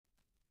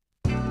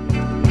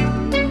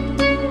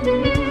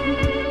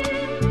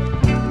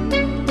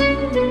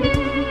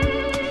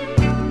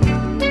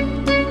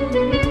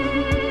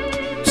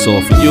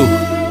You,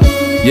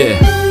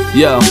 yeah,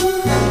 yo.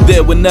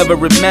 There whenever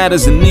it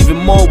matters, and even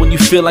more when you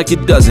feel like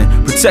it doesn't.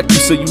 Protect you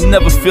so you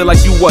never feel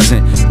like you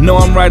wasn't. Know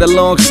I'm right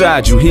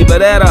alongside you. Either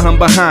that or I'm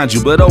behind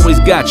you, but always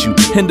got you.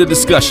 End the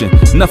discussion,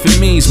 nothing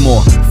means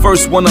more.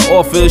 First one to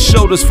offer is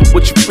shoulders for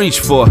what you reach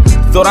for.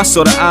 Thought I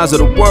saw the eyes of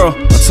the world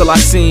until I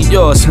seen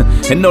yours.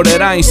 And know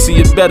that I ain't see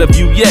a better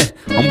view yet.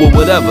 I'm with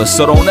whatever,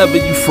 so don't ever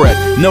you fret.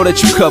 Know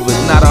that you covered,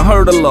 not a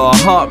hurt, a law, a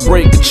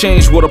heartbreak, a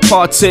change, what a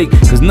partake.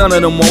 Cause none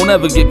of them won't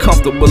ever get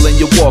comfortable in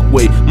your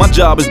walkway. My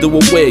job is to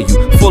aware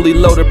you, fully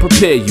loaded,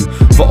 prepare you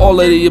for all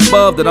of the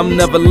above that I'm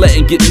never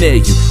letting get near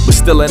you. But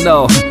still in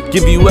all,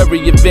 give you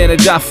every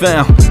advantage I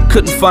found.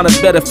 Couldn't find a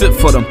better fit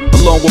for them,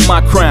 along with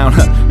my crown.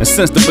 And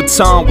since the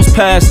baton was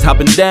passed,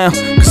 hopping down.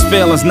 Cause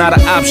failing's not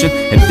an option,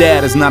 and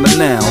dad is not a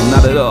noun,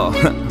 not at all.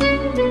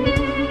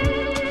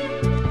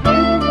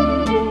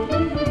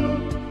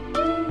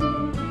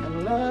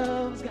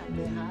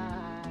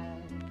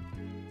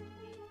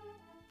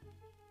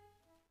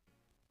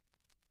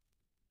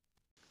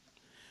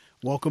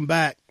 Welcome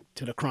back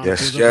to the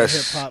Chronicles of the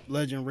Hip Hop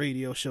Legend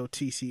Radio Show,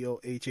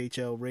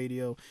 TCOHHL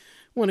Radio.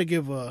 Want to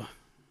give a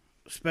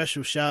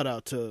special shout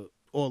out to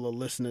all the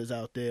listeners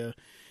out there.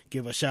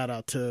 Give a shout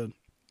out to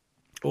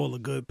all the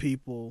good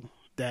people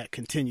that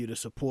continue to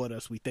support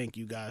us. We thank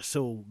you guys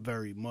so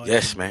very much.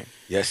 Yes, man.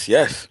 Yes,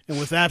 yes. And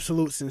with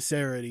absolute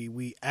sincerity,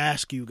 we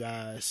ask you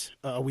guys,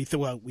 we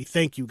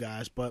thank you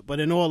guys,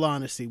 but in all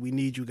honesty, we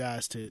need you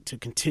guys to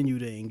continue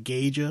to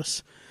engage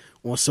us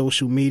on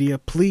social media.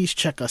 Please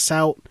check us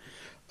out.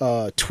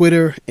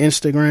 Twitter,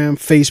 Instagram,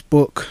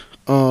 Facebook.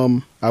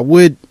 I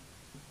would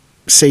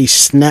say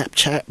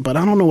Snapchat, but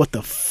I don't know what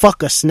the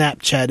fuck a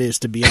Snapchat is,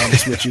 to be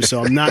honest with you,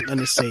 so I'm not going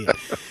to say it.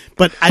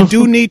 But I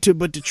do need to,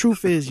 but the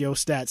truth is, yo,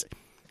 Stats,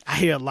 I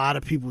hear a lot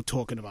of people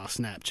talking about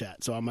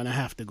Snapchat, so I'm going to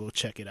have to go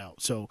check it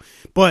out. So,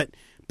 but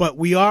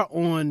we are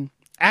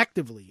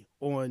actively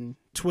on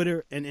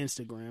Twitter and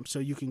Instagram, so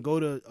you can go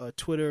to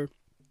Twitter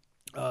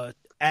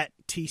at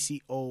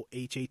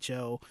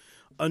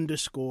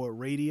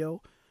TCOHHL_radio.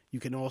 You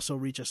can also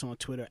reach us on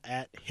Twitter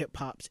at Hip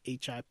Hops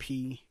HIP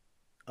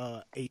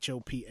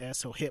HOPS.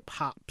 So Hip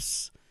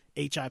Hops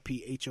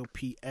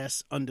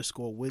HIPHOPS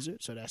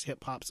 _wizard. So that's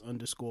Hip Hops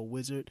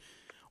 _wizard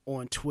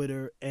on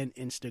Twitter and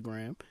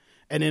Instagram.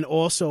 And then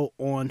also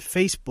on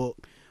Facebook,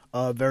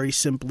 very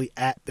simply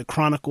at The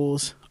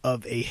Chronicles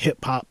of a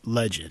Hip Hop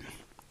Legend.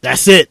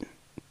 That's it.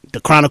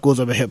 The Chronicles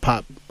of a Hip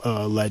Hop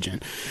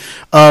Legend.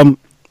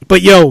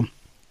 But yo,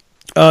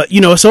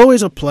 it's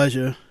always a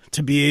pleasure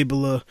to be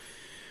able to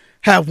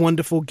have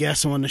wonderful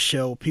guests on the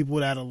show, people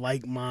that are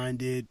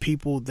like-minded,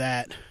 people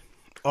that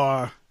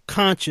are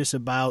conscious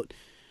about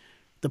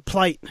the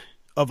plight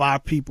of our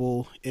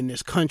people in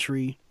this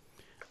country.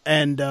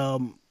 And,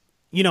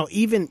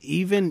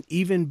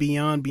 even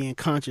beyond being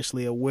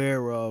consciously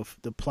aware of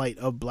the plight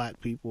of black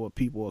people or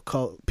people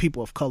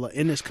of color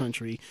in this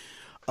country,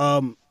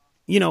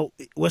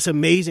 what's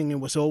amazing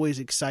and what's always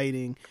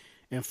exciting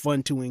and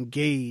fun to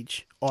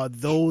engage are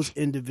those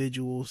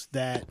individuals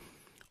that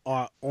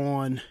are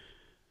on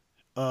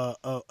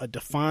a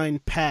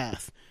defined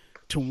path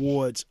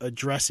towards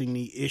addressing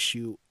the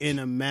issue in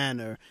a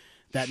manner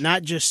that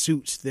not just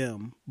suits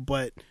them,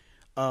 but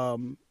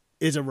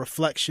is a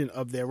reflection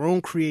of their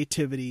own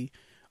creativity.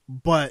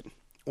 But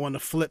on the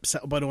flip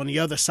side, but on the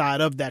other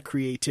side of that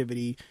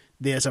creativity,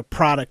 there's a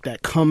product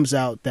that comes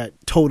out that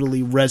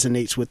totally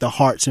resonates with the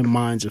hearts and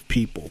minds of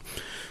people.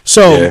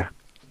 So,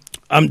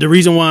 the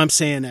reason why I'm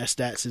saying that,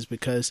 Stats, is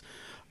because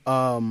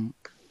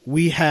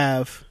we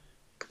have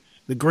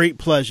the great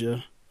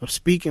pleasure of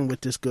speaking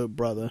with this good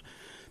brother,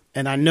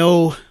 and I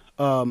know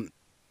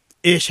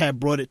Ish had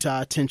brought it to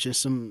our attention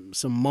some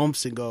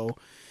months ago,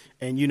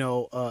 and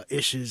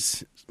Ish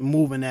is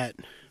moving at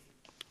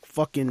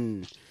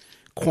fucking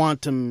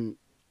quantum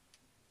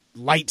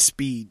light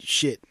speed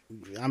shit.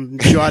 I'm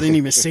sure I didn't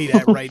even say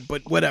that right,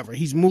 but whatever.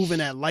 He's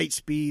moving at light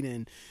speed,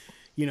 and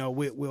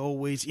we're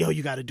always,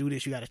 you got to do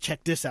this, you got to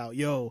check this out,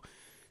 yo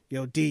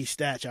D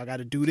Stats, y'all got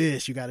to do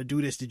this, you got to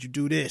do this. Did you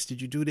do this?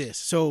 Did you do this?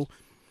 So,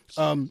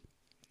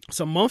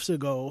 some months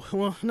ago,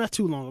 well, not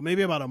too long ago,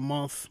 maybe about a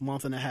month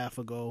and a half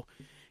ago,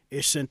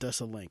 Ish sent us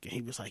a link, and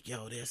he was like,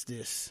 "Yo, there's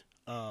this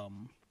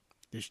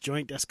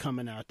joint that's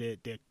coming out. They're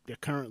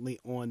currently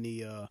on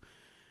the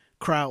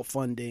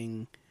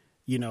crowdfunding,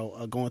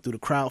 going through the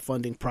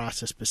crowdfunding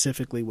process,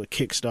 specifically with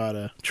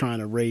Kickstarter, trying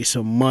to raise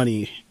some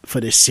money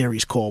for this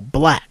series called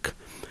Black."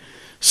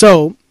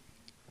 So,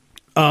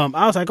 I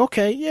was like,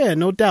 okay, yeah,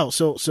 no doubt.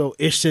 So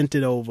Ish sent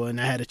it over, and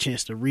I had a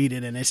chance to read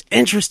it, and it's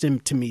interesting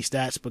to me,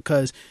 Stats,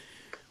 because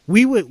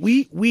we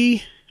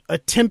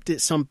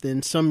attempted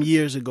something some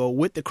years ago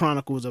with the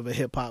Chronicles of a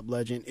Hip Hop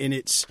Legend in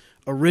its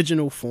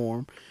original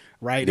form,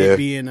 right? Yeah. It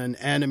being an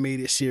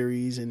animated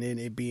series, and then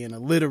it being a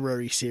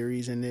literary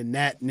series, and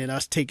then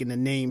us taking the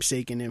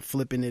namesake and then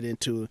flipping it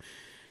into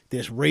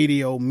this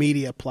radio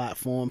media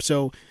platform.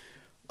 So,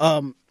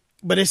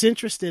 but it's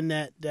interesting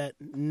that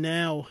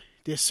now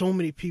there's so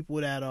many people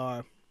that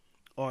are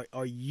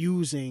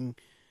using,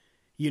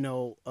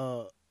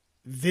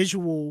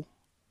 visual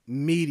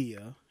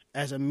media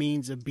as a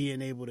means of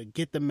being able to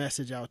get the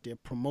message out there,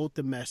 promote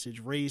the message,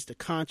 raise the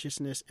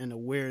consciousness and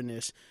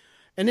awareness,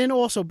 and then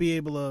also be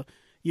able to,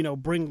 you know,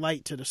 bring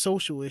light to the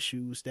social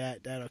issues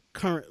that are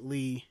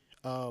currently,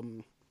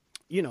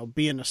 you know,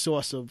 being a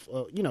source of,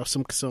 you know,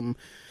 some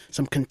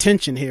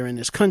contention here in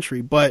this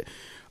country. But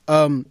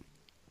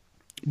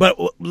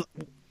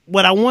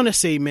what I want to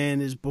say,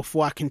 man, is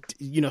before I can,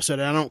 you know, so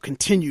that I don't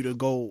continue to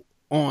go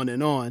on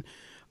and on,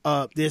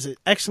 there's an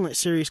excellent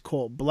series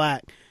called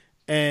Black,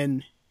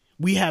 and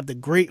we have the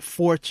great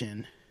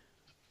fortune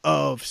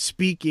of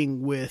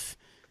speaking with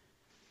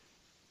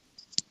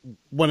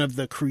one of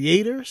the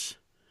creators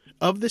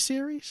of the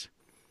series,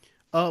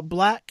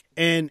 Black,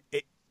 and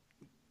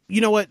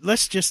you know what?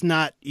 Let's just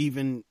not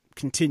even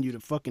continue to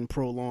fucking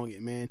prolong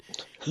it, man.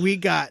 We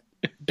got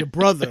the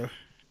brother,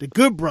 the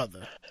good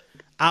brother,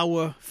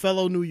 our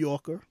fellow New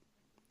Yorker,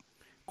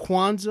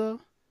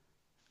 Kwanzaa.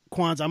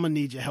 I'm gonna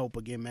need your help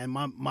again, man.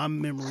 My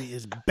memory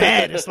is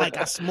bad. It's like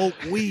I smoke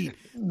weed.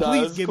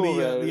 Please give me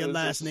your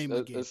last name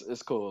again.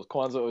 It's cool. It's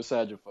Kwanzaa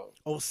Osajifo.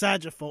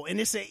 Osajifo.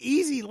 And it's an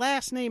easy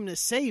last name to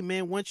say,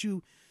 man, once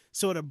you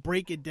sort of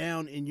break it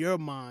down in your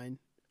mind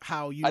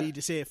how you need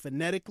to say it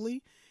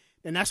phonetically.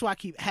 And that's why I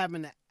keep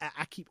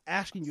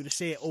asking you to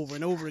say it over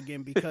and over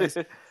again, because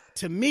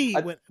to me,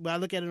 when I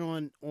look at it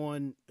I'm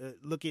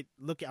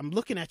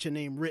looking at your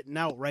name written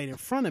out right in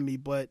front of me,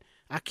 but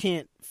I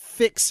can't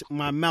fix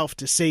my mouth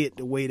to say it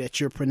the way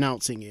that you're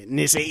pronouncing it. And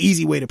it's an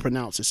easy way to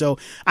pronounce it. So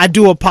I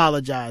do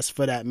apologize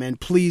for that, man.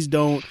 Please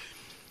don't,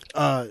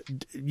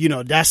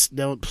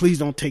 please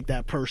don't take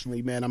that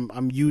personally, man.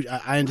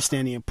 I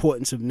understand the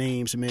importance of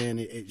names, man.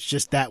 It's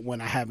just that one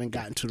I haven't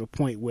gotten to the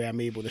point where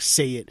I'm able to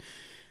say it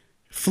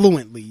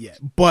fluently yet,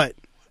 but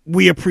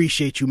we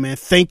appreciate you, man.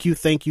 Thank you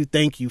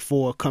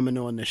for coming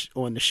on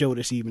the show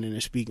this evening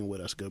and speaking with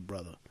us, good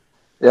brother.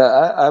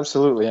 Yeah,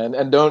 absolutely,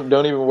 and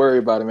don't even worry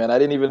about it, man. I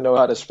didn't even know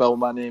how to spell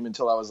my name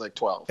until I was like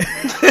 12,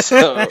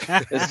 so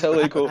it's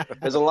totally cool.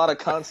 There's a lot of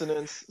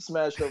consonants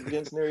smashed up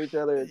against near each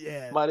other.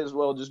 Yeah, might as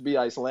well just be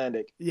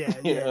Icelandic. Yeah.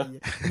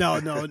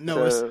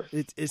 No. So,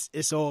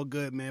 it's all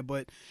good, man.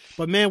 But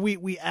man,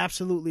 we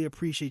absolutely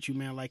appreciate you,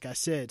 man. Like I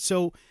said,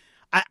 so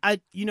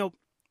I you know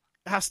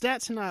how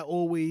Stats and I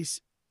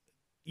always,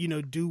 you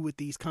know, do with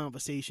these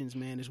conversations,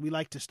 man, is we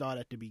like to start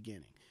at the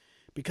beginning,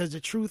 because the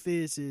truth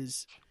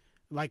is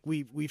like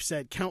we've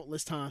said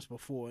countless times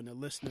before, and the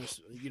listeners,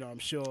 you know, I'm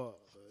sure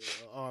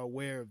are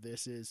aware of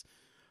this, is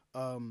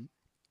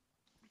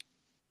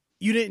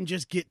you didn't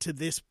just get to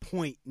this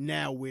point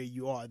now where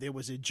you are. There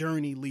was a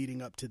journey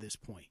leading up to this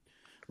point,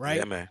 right?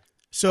 Yeah, man.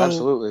 So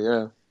absolutely,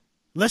 yeah.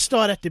 Let's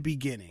start at the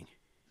beginning.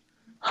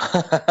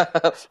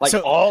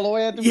 All the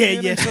way at the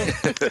beginning? Yeah.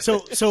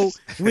 So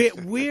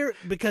we're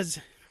because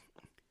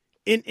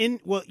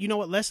well, you know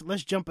what?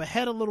 Let's jump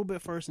ahead a little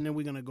bit first, and then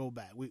we're gonna go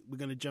back. We're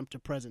gonna jump to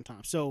present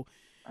time. So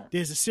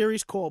there's a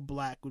series called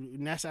Black,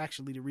 and that's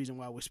actually the reason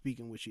why we're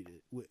speaking with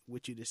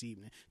you this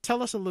evening.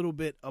 Tell us a little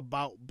bit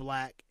about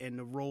Black and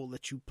the role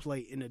that you play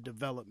in the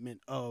development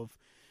of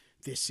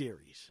this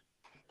series.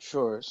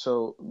 Sure.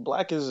 So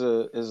Black is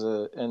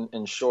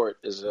in short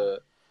a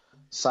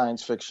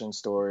science fiction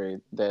story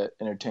that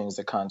entertains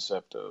the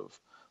concept of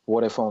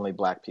what if only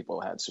Black people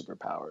had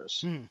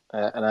superpowers.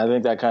 And I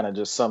think that kind of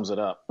just sums it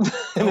up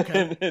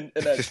in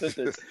that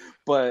sentence.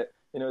 But,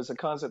 you know, it's a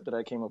concept that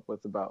I came up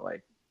with about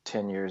like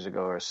 10 years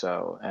ago or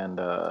so. And,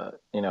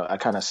 you know, I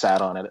kind of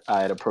sat on it.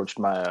 I had approached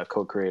my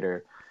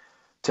co-creator,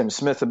 Tim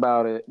Smith,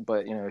 about it,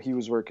 but, you know, he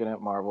was working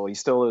at Marvel. He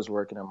still is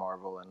working at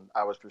Marvel, and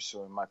I was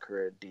pursuing my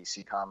career at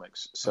DC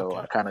Comics. So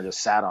I kind of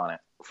just sat on it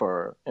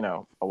for, you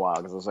know, a while,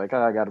 because I was like,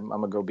 I'm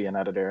going to go be an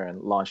editor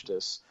and launch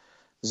this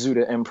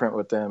Zuda imprint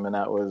with them. And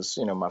that was,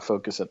 you know, my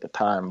focus at the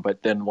time.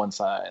 But then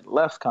once I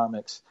left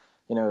comics,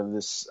 you know,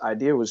 this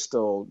idea was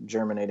still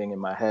germinating in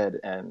my head,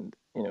 and,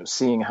 you know,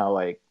 seeing how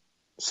like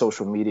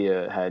social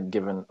media had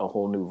given a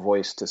whole new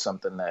voice to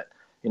something that,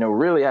 you know,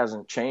 really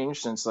hasn't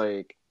changed since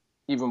like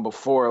even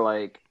before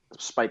like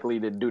Spike Lee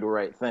did Do the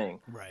Right Thing.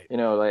 Right. You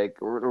know, like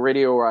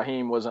Radio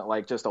Raheem wasn't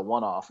like just a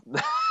one-off.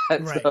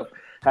 That stuff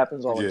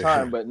happens all the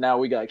time. But now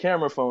we got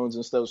camera phones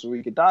and stuff, so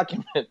we could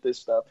document this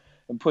stuff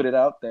and put it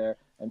out there.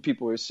 And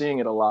people were seeing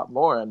it a lot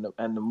more. And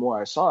the more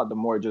I saw it, the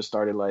more it just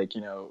started like,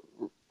 you know,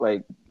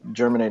 like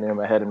germinating in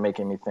my head and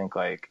making me think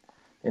like,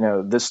 you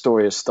know, this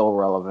story is still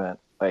relevant.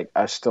 Like,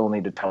 I still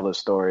need to tell this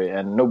story,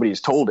 and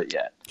nobody's told it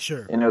yet.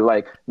 Sure. You know,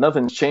 like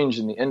nothing's changed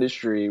in the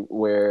industry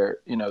where,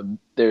 you know,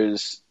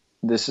 this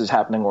is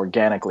happening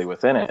organically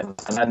within it.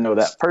 And I know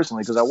that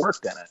personally because I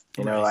worked in it.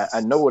 You know,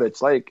 I know what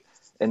it's like,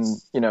 and,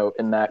 you know,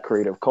 in that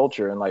creative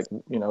culture, and like,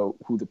 you know,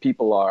 who the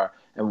people are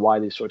and why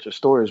these sorts of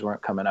stories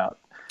weren't coming out.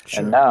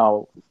 Sure. And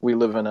now we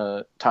live in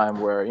a time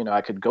where, you know,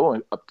 I could go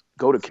to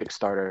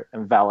Kickstarter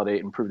and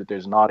validate and prove that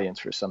there's an audience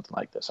for something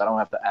like this. I don't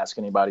have to ask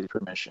anybody's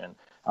permission.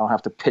 I don't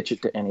have to pitch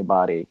it to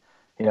anybody.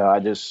 You know, I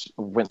just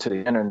went to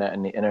the internet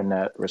and the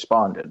internet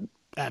responded.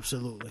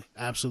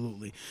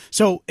 Absolutely.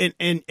 So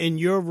in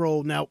your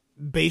role now,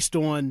 based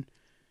on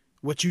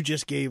what you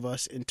just gave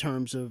us in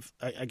terms of,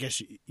 I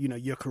guess,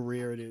 your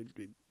career,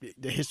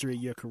 the history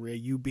of your career,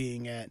 you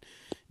being at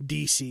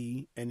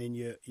DC, and then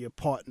your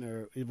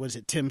partner, was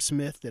it Tim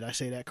Smith? Did I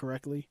say that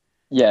correctly?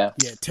 Yeah.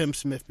 Yeah, Tim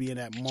Smith being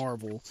at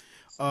Marvel.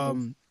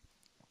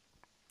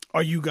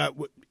 Are you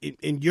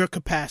in your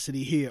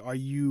capacity here? Are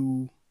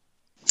you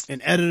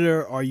an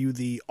editor? Are you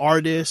the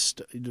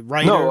artist, the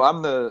writer? No,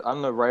 I'm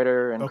the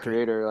writer and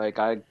creator. Like,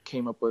 I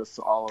came up with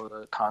all of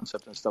the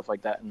concept and stuff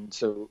like that. And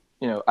so,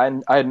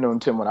 I had known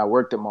Tim when I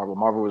worked at Marvel.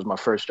 Marvel was my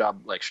first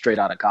job, like, straight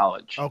out of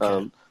college.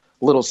 Okay.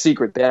 Little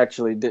secret, they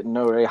actually didn't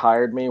know they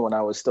hired me when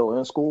I was still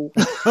in school.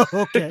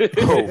 Okay.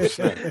 Oh,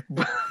 snap.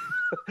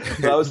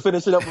 So I was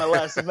finishing up my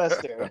last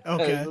semester.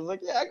 Okay. I was like,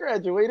 yeah, I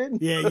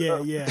graduated. Yeah.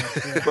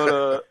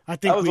 But I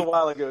think that was a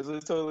while ago, so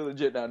it's totally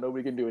legit now.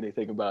 Nobody can do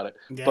anything about it.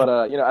 Yeah. But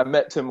I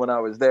met Tim when I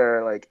was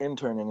there, like,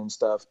 interning and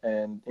stuff,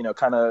 and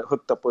kind of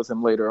hooked up with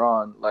him later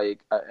on, like,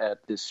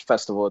 at this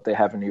festival that they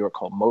have in New York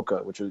called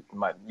MoCA, which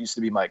used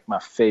to be my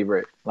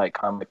favorite, like,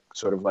 comic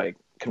sort of, like,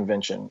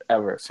 convention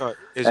ever. Sorry,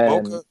 is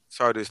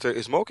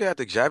MoCA at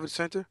the Javits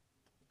Center?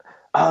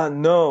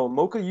 No,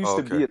 MoCA used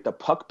to be at the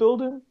Puck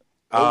Building.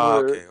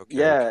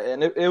 Okay.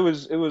 And it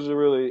was a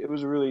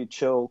really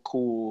chill,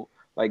 cool,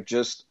 like,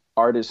 just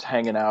artists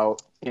hanging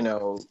out,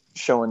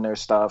 showing their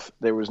stuff.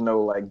 There was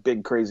no, like,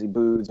 big crazy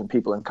booths and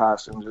people in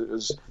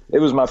costumes. It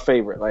was my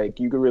favorite. Like,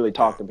 you could really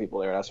talk to people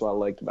there. That's what I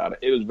liked about it.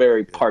 It was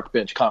very park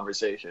bench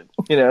conversation,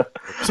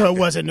 So it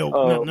wasn't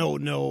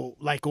no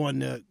like on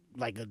the,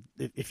 like,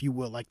 if you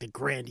will, like the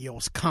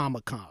grandiose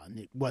Comic-Con.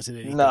 It wasn't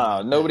anything.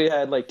 No, nobody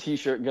had, like,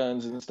 T-shirt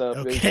guns and stuff.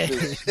 Okay.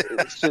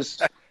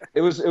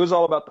 It was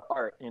all about the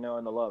art, and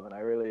the love, and I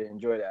really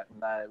enjoyed that.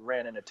 And I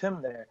ran into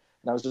Tim there,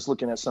 and I was just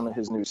looking at some of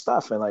his new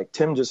stuff, and, like,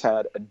 Tim just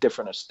had a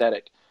different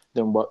aesthetic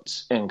than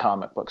what's in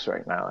comic books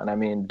right now. And I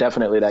mean,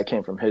 definitely that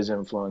came from his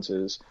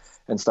influences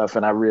and stuff.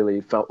 And I really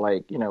felt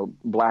like,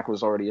 Black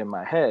was already in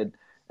my head,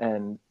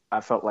 and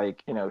I felt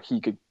like, he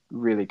could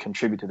really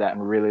contribute to that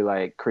and really,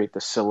 like, create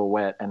the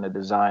silhouette and the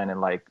design and,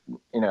 like,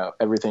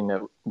 everything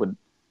that would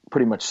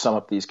pretty much sum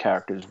up these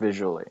characters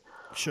visually.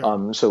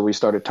 Sure. So we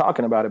started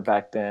talking about it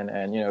back then,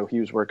 and he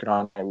was working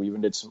on it. We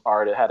even did some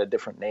art. It had a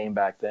different name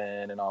back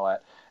then and all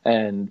that.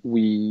 And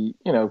we,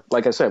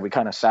 like I said, we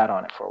kind of sat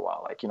on it for a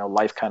while. Like,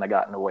 life kind of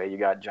got in the way. You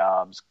got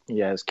jobs, he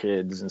has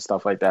kids and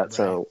stuff like that. Right.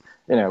 So,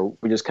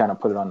 we just kind of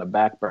put it on the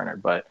back burner.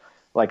 But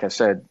like I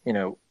said,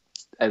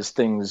 as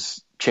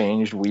things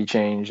changed, we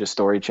changed, the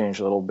story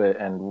changed a little bit,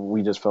 and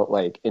we just felt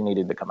like it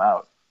needed to come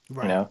out.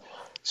 Right.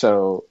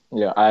 So,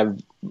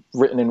 I've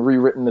written and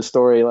rewritten the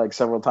story, like,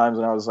 several times,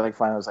 and I was like,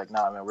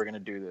 nah, man, we're going to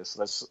do this.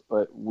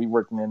 We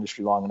worked in the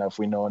industry long enough.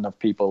 We know enough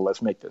people.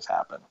 Let's make this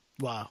happen.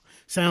 Wow.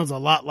 Sounds a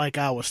lot like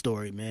our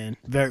story, man.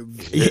 Very,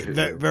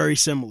 very, very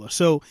similar.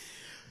 So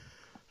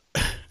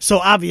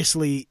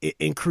obviously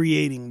in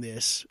creating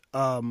this,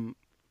 and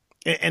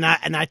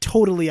I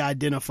totally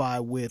identify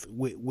with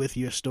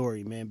your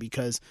story, man,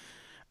 because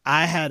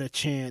I had a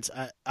chance.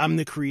 I'm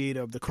the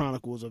creator of the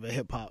Chronicles of a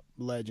Hip Hop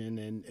Legend,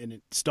 and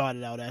it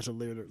started out as a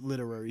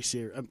literary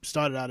series.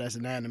 Started out as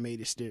an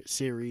animated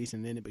series,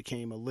 and then it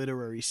became a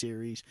literary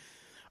series.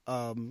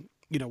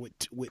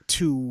 With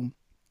two,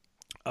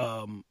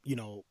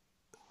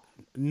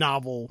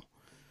 novel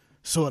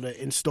sort of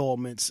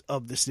installments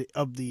of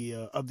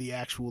the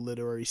actual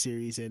literary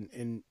series.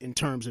 And in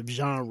terms of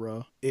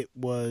genre, it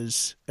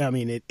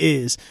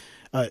is,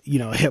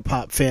 hip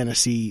hop,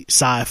 fantasy,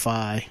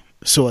 sci-fi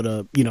sort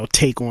of,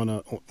 take on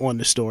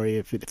the story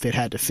if it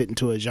had to fit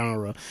into a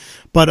genre.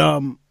 But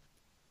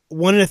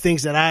one of the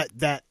things that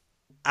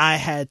I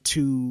had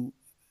to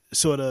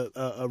sort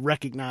of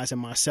recognize in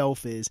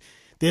myself is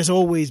there's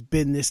always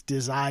been this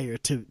desire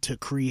to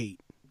create,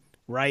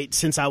 right?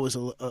 Since I was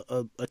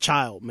a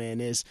child,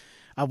 man.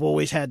 I've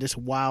always had this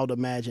wild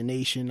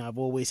imagination. I've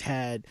always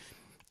had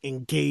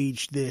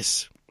engaged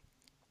this,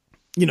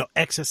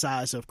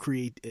 exercise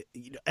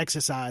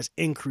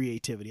in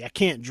creativity. I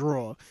can't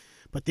draw,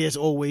 but there's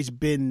always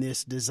been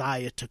this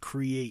desire to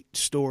create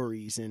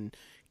stories and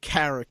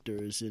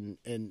characters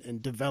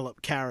and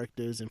develop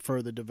characters and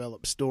further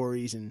develop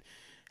stories and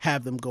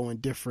have them go in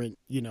different,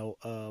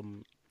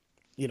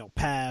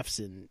 paths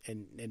and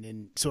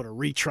then sort of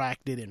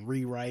retract it and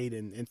rewrite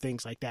and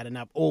things like that. And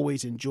I've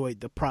always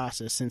enjoyed the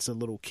process since a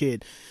little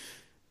kid.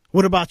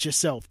 What about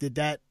yourself?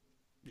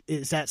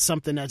 Is that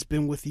something that's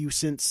been with you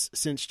since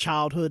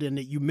childhood? And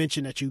that you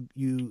mentioned that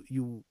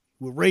you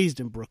were raised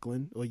in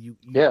Brooklyn, or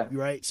yeah,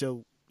 right?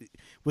 So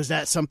was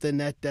that something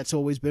that's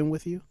always been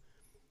with you?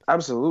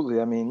 Absolutely.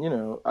 I mean,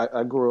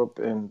 I grew up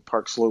in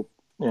Park Slope,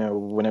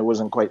 when it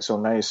wasn't quite so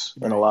nice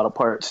in a lot of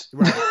parts.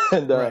 Right.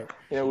 And, right.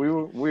 We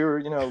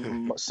were,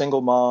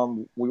 single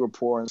mom, we were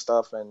poor and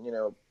stuff. And,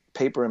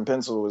 paper and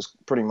pencil was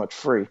pretty much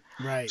free.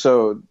 Right.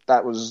 So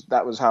that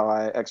was how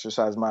I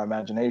exercised my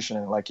imagination.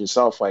 And like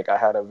yourself, like, I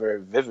had a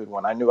very vivid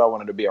one. I knew I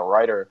wanted to be a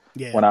writer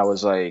when I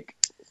was like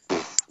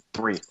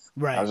 3.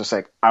 Right. I was just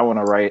like, I want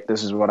to write.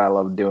 This is what I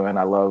love doing.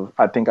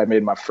 I think I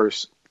made my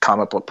first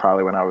comic book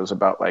probably when I was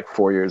about like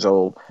 4 years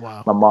old.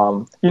 Wow. My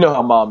mom, you know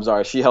how moms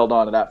are. She held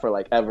on to that for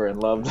like ever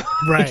and loved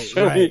Right,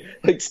 show right. me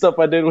like stuff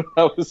I did when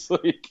I was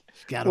like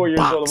Got 4 a years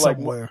box old. I'm like,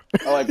 somewhere.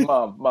 I'm like,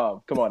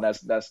 mom, come on,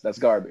 that's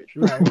garbage.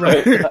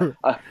 Right.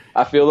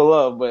 I feel the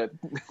love, but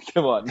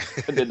come on,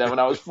 I did that when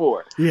I was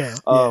 4. Yeah.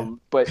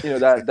 But you know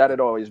that had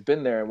always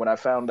been there. And when I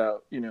found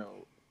out, you know,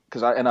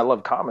 because I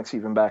love comics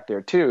even back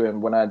there too.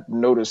 And when I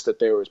noticed that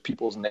there was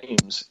people's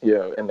names, you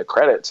know, in the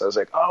credits, I was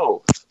like,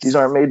 oh, these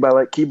aren't made by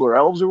like Keebler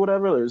elves or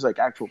whatever. There's like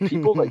actual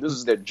people, like this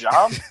is their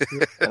job.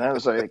 And I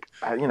was like,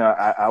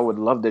 I would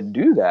love to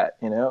do that,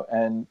 you know.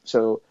 And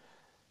so,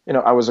 you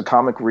know, I was a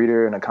comic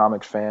reader and a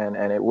comics fan,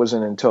 and it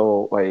wasn't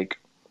until like,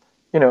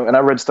 you know, and I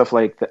read stuff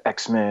like the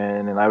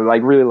X-Men, and I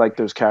like really liked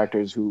those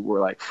characters who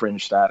were like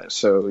fringe status.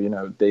 So, you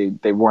know,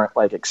 they weren't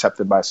like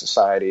accepted by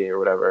society or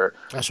whatever.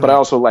 That's But right. I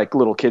also like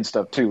little kid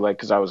stuff too, like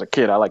because I was a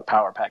kid. I like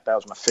Power Pack. That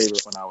was my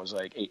favorite when I was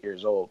like 8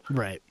 years old.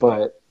 Right.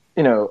 But,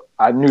 you know,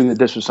 I knew that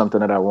this was something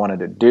that I wanted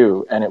to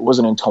do, and it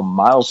wasn't until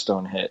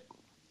Milestone hit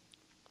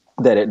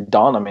that it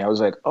dawned on me. I was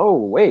like, oh,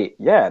 wait,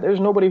 yeah, there's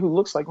nobody who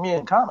looks like me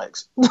in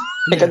comics.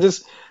 Like, Yeah.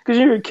 because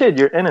you're a kid,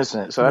 you're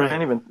innocent. So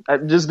Right.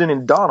 it just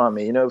didn't dawn on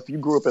me. You know, if you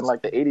grew up in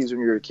like the 80s when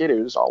you were a kid,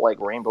 it was all like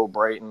Rainbow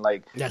Bright and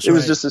like, That's it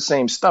was right. just the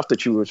same stuff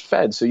that you were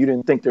fed. So you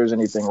didn't think there was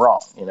anything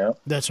wrong, you know?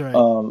 That's right.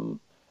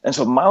 And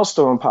so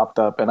Milestone popped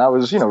up, and I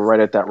was, you know,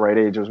 right at that right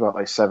age. I was about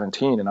like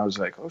 17, and I was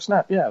like, oh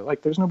snap, yeah,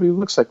 like there's nobody who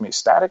looks like me.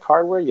 Static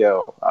Hardware,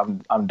 yo,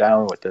 I'm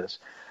down with this.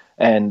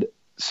 And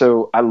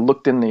so I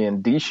looked in the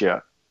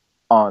indicia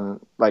on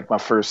like my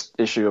first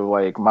issue of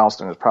like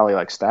Milestone. It was probably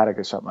like Static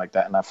or something like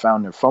that, and I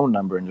found their phone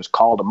number and just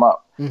called them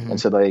up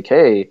and said like,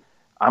 hey,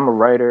 I'm a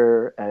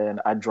writer and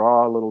I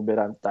draw a little bit.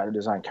 I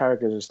design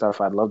characters and stuff.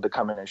 I'd love to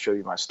come in and show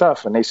you my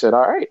stuff. And they said,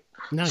 all right.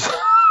 Nice.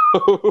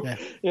 Yeah.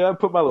 You know, I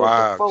put my little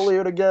Wow.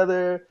 portfolio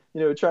together,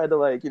 you know, tried to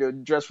like, you know,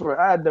 dress for it.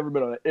 I had never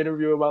been on an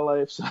interview in my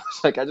life. So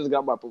it's like, I just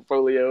got my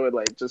portfolio and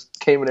like just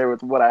came in there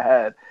with what I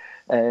had.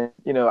 And,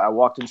 you know, I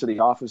walked into the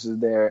offices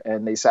there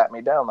and they sat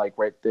me down like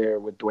right there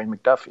with Dwayne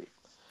McDuffie.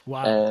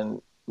 Wow.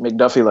 And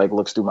McDuffie like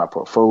looks through my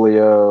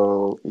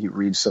portfolio, he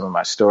reads some of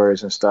my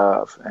stories and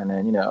stuff, and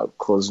then, you know,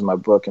 closes my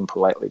book and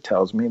politely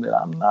tells me that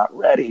I'm not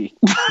ready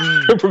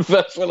for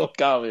professional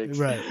comics.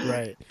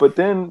 Right. But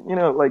then, you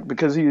know, like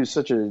because he was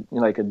such a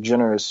like a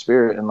generous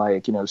spirit and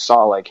like, you know,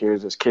 saw like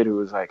here's this kid who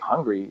was like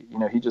hungry, you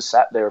know, he just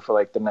sat there for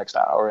like the next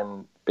hour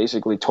and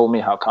basically told me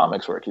how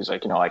comics work. He's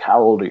like, you know, like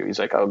how old are you? He's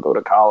like, I'll go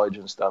to college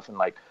and stuff, and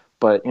like,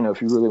 but you know,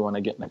 if you really want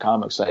to get into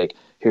comics, like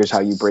here's how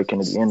you break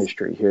into the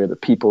industry. Here are the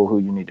people who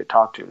you need to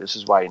talk to. This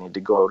is why you need to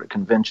go to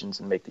conventions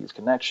and make these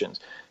connections.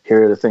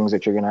 Here are the things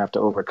that you're going to have to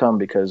overcome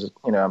because,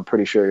 you know, I'm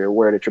pretty sure you're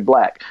aware that you're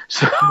black.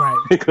 So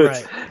Right.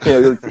 because,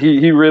 you know,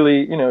 he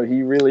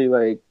really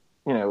like,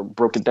 you know,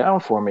 broke it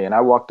down for me. And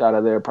I walked out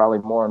of there probably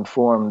more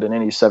informed than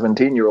any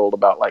 17-year-old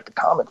about like the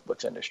comic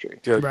books industry.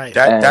 Dude, Right.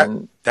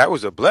 that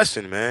was a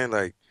blessing, man.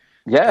 Like,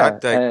 Yeah.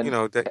 that you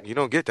know, that you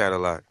don't get that a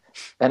lot.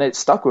 And it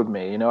stuck with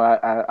me. You know,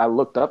 I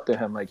looked up to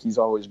him. Like he's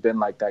always been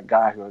like that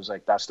guy who was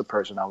like, that's the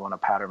person I want to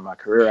pattern my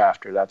career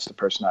after. That's the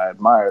person I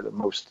admire the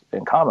most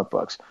in comic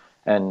books.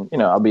 And, you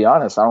know, I'll be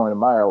honest, I don't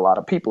admire a lot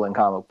of people in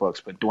comic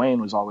books, but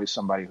Dwayne was always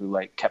somebody who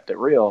like kept it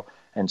real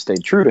and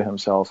stayed true to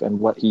himself and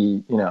what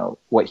he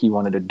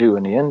wanted to do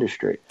in the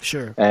industry.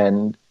 Sure.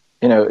 And,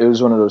 you know, it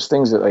was one of those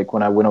things that like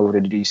when I went over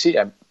to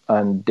DC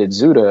and did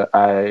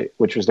Zuda,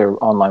 which was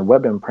their online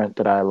web imprint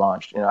that I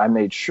launched, you know, I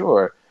made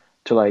sure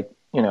to like,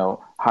 you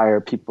know, hire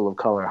people of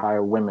color,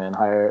 hire women,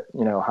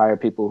 hire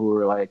people who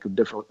were like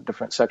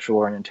different sexual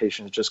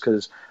orientations, just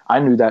because I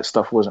knew that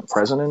stuff wasn't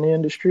present in the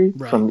industry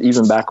from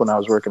even back when I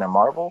was working at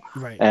Marvel.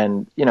 Right.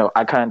 And, you know,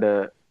 I kind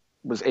of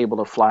was able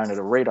to fly under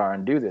the radar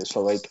and do this.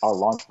 So like our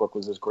launch book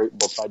was this great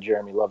book by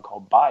Jeremy Love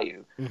called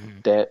Bayou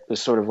that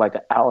was sort of like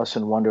an Alice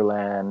in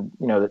Wonderland,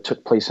 you know, that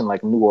took place in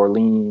like New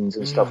Orleans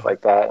and stuff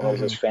like that. And it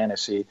was this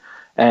fantasy.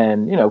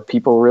 And, you know,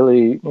 people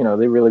really, you know,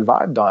 they really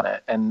vibed on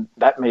it. And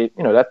that made,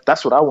 you know,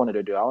 that's what I wanted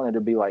to do. I wanted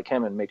to be like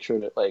him and make sure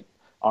that like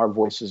our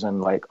voices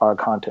and like our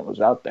content was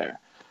out there.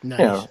 Nice.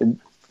 You know,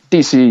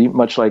 DC,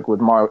 much like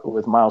with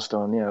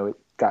Milestone, you know, it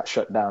got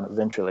shut down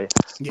eventually.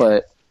 Yeah.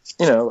 But,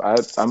 you know,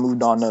 I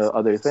moved on to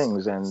other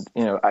things, and,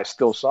 you know, I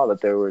still saw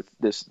that there were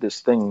this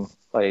thing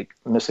like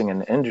missing in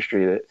the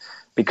industry, that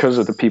because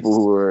of the people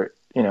who were,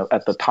 you know,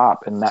 at the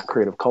top in that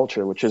creative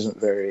culture, which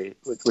isn't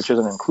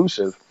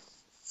inclusive,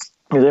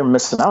 they're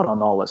missing out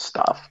on all this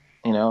stuff,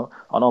 you know,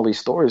 on all these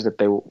stories that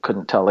they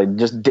couldn't tell. They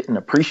just didn't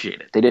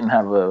appreciate it. They didn't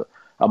have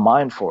a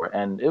mind for it.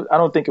 And I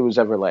don't think it was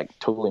ever like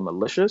totally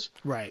malicious.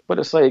 Right. But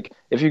it's like,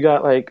 if you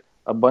got like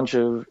a bunch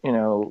of, you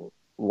know,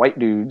 white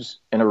dudes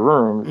in a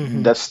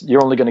room,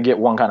 you're only going to get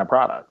one kind of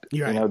product.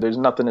 Right. You know, there's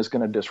nothing that's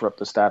going to disrupt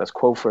the status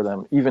quo for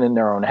them, even in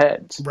their own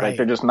heads. Right.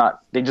 Like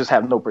they just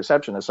have no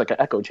perception. It's like an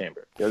echo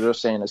chamber. They're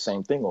just saying the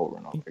same thing over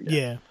and over again.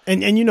 Yeah.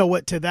 And you know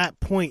what, to that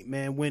point,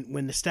 man,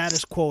 when the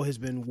status quo has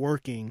been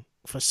working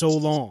for so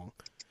long,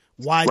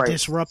 why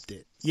disrupt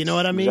it? You know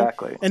what I mean?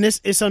 Exactly. And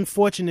it's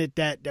unfortunate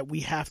that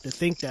we have to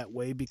think that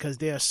way, because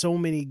there are so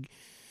many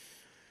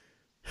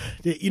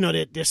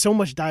there's so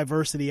much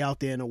diversity out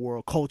there in the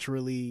world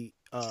culturally,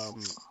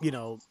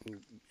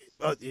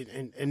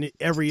 in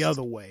every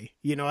other way.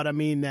 You know what I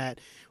mean? That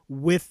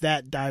with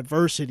that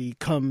diversity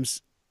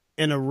comes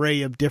an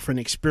array of different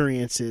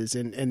experiences,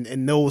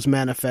 and those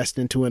manifest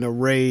into an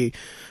array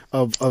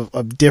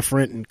of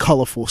different and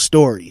colorful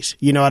stories.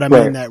 You know what I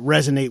mean? That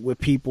resonate with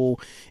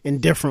people in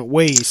different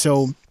ways.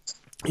 So,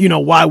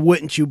 why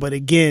wouldn't you? But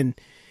again,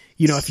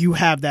 if you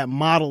have that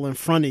model in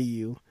front of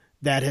you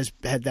that has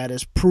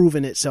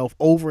proven itself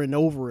over and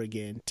over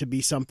again to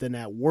be something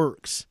that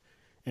works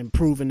and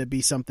proven to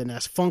be something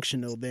that's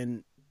functional,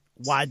 then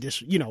why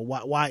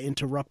why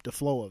interrupt the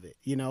flow of it?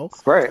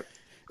 Right.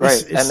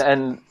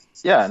 And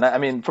yeah, and I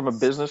mean, from a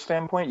business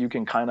standpoint, you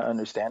can kind of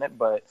understand it,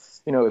 but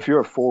if you're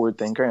a forward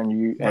thinker and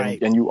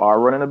you are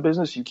running a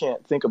business, you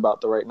can't think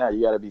about the right now.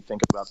 You got to be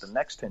thinking about the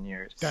next 10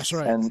 years. That's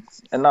right. And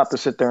not to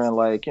sit there and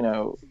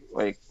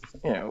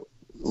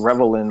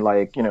revel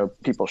in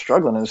people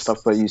struggling and stuff,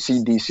 but you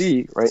see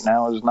DC right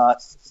now is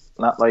not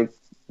like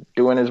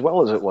doing as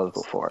well as it was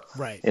before,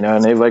 right?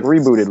 And they've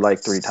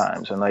rebooted 3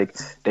 times, and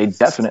they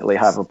definitely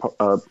have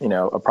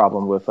a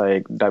problem with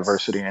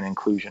diversity and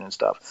inclusion and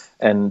stuff.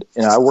 And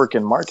I work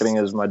in marketing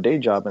as my day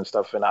job and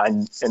stuff, and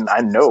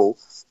I know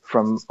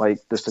from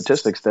the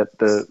statistics that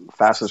the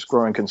fastest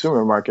growing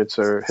consumer markets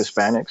are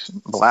Hispanics,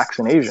 Blacks,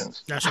 and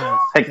Asians. That's right.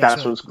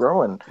 That's what's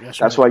growing.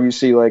 That's why you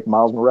see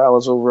Miles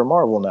Morales over at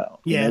Marvel now.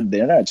 Yeah,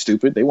 they're not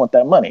stupid. They want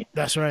that money.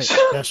 That's right.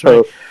 That's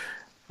right.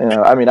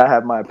 I mean, I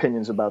have my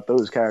opinions about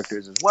those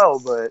characters as well,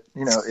 but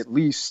at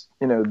least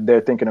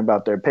they're thinking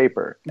about their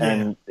paper,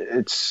 and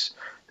it's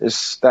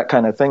that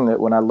kind of thing that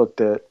when I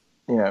looked at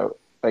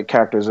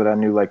characters that I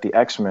knew the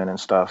X-Men and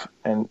stuff,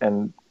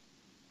 and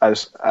I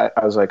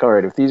was like, all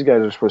right, if these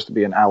guys are supposed to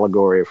be an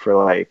allegory for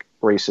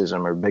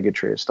racism or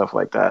bigotry and stuff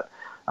like that,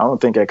 I don't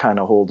think it kind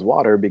of holds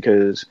water,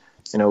 because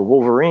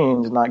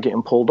Wolverine's not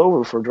getting pulled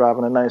over for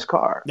driving a nice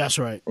car. That's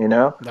right.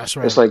 That's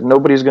right. It's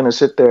nobody's going to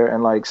sit there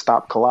and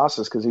stop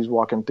Colossus because he's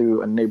walking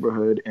through a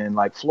neighborhood in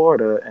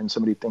Florida and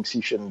somebody thinks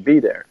he shouldn't be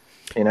there.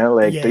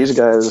 These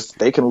guys,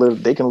 they can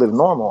live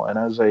normal. And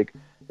I was like,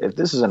 if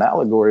this is an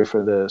allegory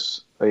for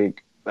this,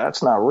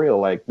 that's not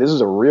real. This is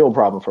a real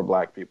problem for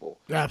Black people.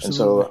 Absolutely. And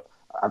so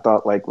I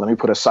thought, let me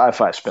put a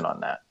sci-fi spin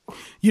on that.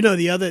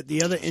 The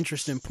other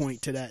interesting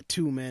point to that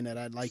too, man, that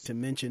I'd like to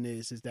mention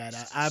is that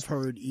I've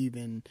heard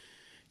even,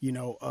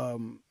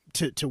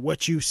 to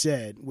what you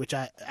said, which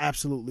I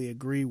absolutely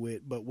agree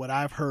with, but what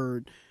I've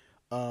heard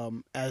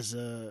as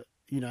a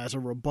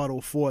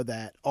rebuttal for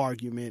that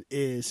argument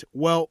is,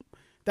 well,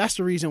 that's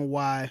the reason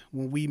why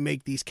when we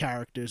make these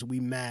characters, we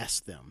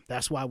mask them.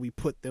 That's why we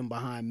put them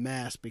behind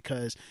masks,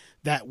 because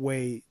that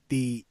way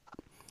the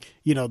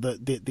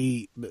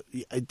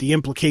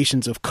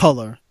implications of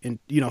color and,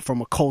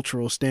 from a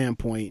cultural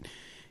standpoint,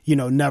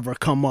 never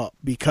come up,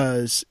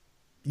 because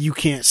you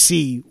can't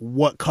see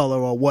what color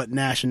or what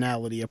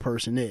nationality a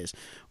person is.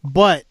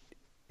 But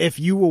if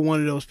you were one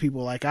of those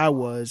people like I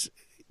was,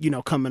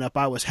 coming up,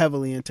 I was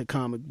heavily into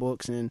comic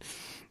books, and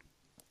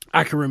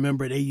I can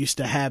remember they used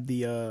to have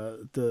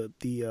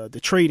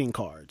the trading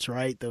cards,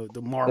 right?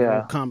 The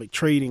Marvel comic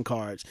trading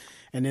cards,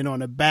 and then on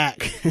the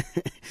back,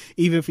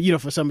 even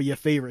for some of your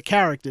favorite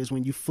characters,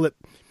 when you flip,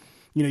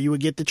 you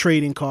would get the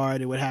trading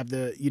card. It would have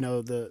the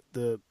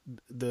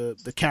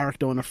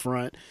character on the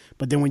front,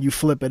 but then when you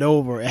flip it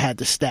over, it had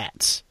the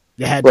stats.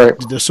 It had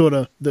the sort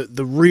of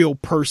the real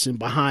person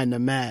behind the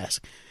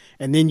mask,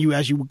 and then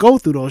as you would go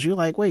through those, you're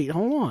like, wait,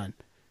 hold on,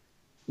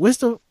 where's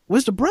the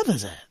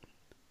brothers at?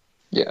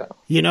 Yeah.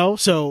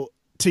 So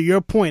to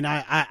your point,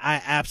 I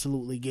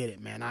absolutely get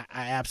it, man. I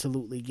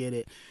absolutely get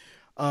it.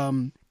 Yeah,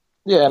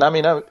 and I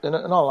mean, in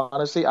all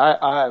honesty,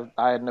 I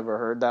had never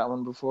heard that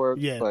one before.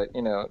 Yeah. But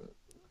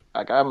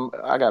I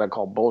gotta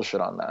call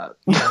bullshit on that.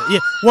 Yeah.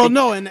 Well,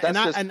 no, and I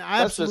that's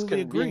absolutely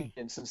just agree.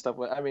 Convenience and stuff.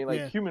 I mean,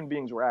 human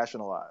beings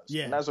rationalize.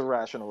 Yeah. And that's a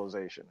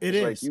rationalization.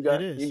 It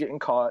you're getting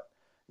caught.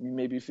 You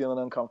may be feeling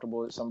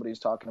uncomfortable that somebody's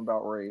talking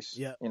about race.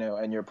 Yeah.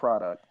 And your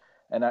product.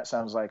 And that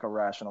sounds like a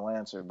rational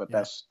answer, but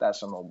that's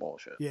some old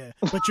bullshit. Yeah,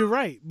 but you're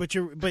right. But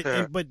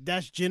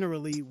that's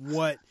generally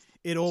what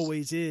it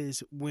always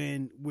is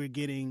when we're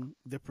getting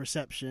the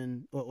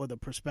perception or the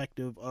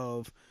perspective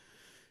of,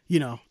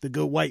 the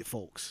good white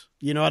folks.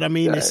 You know what I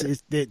mean?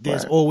 Yeah.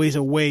 There's always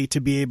a way to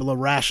be able to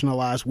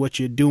rationalize what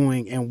you're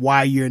doing and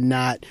why you're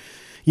not,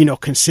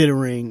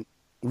 considering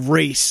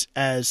race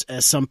as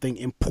something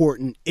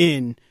important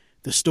in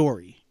the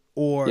story.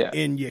 Or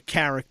in your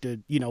character,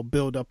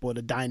 build up, or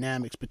the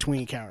dynamics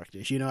between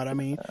characters. You know what I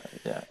mean?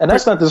 Yeah, and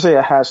that's not to say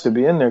it has to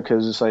be in there,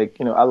 because it's I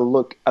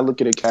look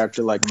at a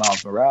character like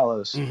Miles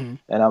Morales, and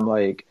I'm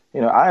like,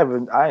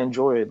 I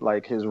enjoyed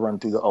his run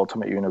through the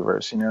Ultimate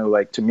Universe.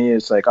 To me,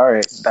 it's all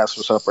right, that's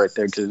what's up right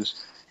there, because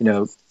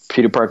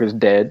Peter Parker's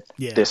dead.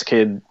 Yeah. This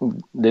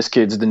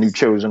kid's the new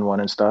chosen one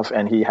and stuff,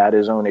 and he had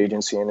his own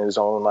agency and his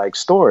own like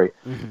story,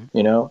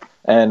 you know.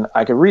 And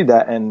I could read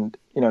that, and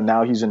you know,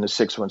 now he's in the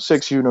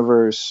 616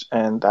 universe,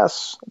 and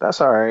that's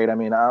all right. I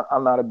mean,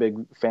 I'm not a big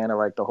fan of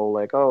like the whole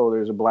like, oh,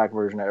 there's a black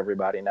version of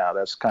everybody now.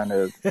 That's kind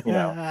of, you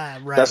know,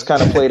 Right. that's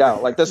kind of played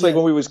out. Like that's like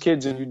when we was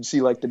kids and you'd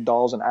see like the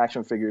dolls and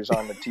action figures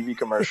on the TV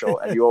commercial,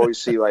 and you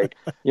always see like,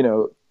 you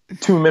know,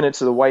 2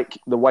 minutes of the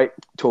white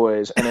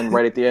toys, and then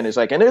right at the end it's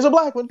like, and there's a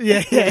black one.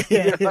 Yeah.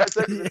 5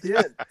 seconds at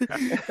the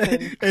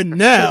end. And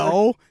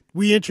now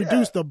we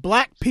introduce the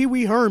Black Pee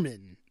Wee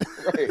Herman.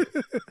 Right.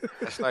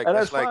 That's like And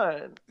that's that's like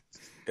fine.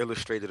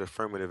 illustrated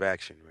affirmative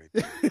action,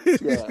 right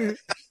there.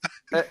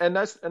 Yeah. And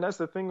that's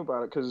the thing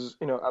about it, because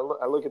you know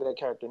I look at that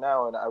character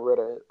now, and I read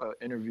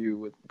a interview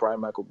with Brian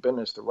Michael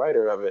Bendis, the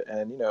writer of it,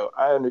 and you know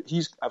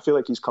I feel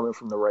like he's coming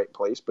from the right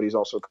place, but he's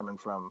also coming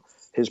from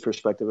his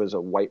perspective as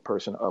a white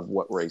person of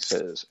what race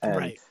is, and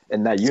Right.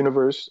 in that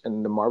universe,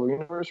 in the Marvel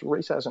universe,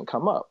 race hasn't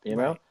come up, you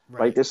know,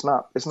 Right. like it's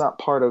not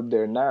part of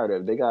their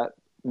narrative. They got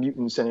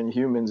mutants and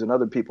Inhumans and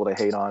other people to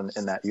hate on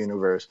in that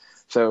universe,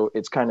 so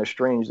it's kind of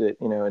strange that,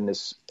 you know, in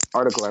this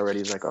article I read,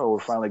 he's like, oh, we're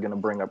finally going to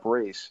bring up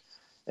race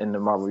in the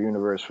Marvel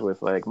universe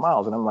with like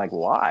Miles, and I'm like,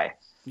 why?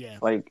 Yeah.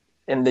 Like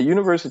in the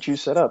universe that you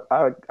set up,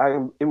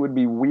 it would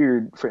be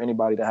weird for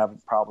anybody to have a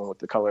problem with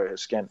the color of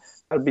his skin.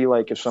 That'd be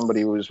like if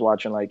somebody was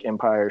watching like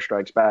Empire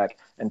Strikes Back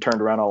and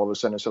turned around all of a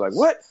sudden and said like,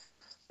 what?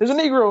 There's a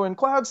Negro in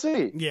Cloud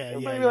City. Yeah,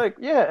 Everybody yeah, be like,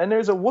 yeah, and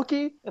there's a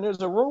Wookiee and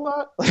there's a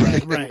robot.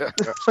 Right.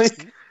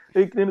 Like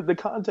the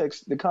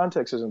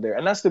context isn't there,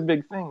 and that's the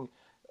big thing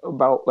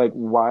about like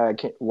why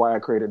I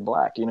created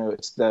Black. You know,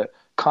 it's the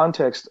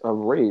context of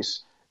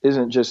race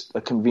isn't just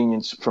a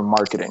convenience for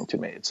marketing to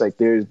me. It's like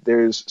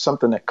there's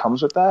something that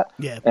comes with that.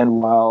 Yeah.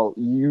 And while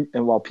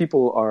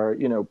people are,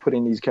 you know,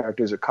 putting these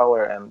characters of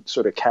color and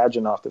sort of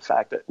cadging off the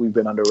fact that we've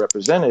been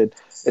underrepresented,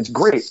 it's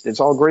great.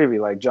 It's all gravy.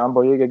 Like John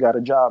Boyega got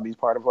a job. He's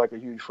part of like a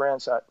huge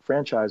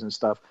franchise and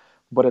stuff.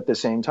 But at the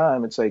same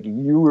time, it's like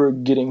you were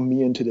getting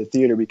me into the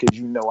theater because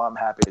you know I'm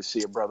happy to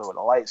see a brother with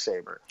a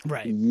lightsaber.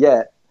 Right.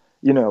 Yet,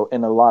 you know,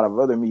 in a lot of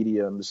other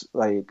mediums,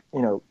 like,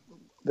 you know,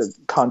 the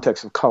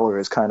context of color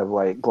is kind of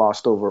like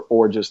glossed over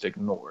or just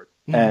ignored.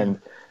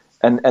 And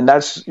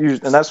that's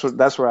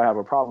where I have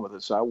a problem with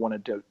it. So I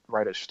wanted to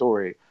write a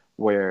story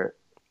where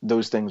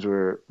those things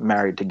were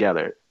married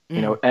together,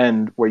 you know,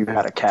 and where you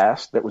had a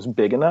cast that was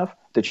big enough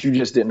that you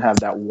just didn't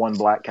have that one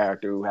black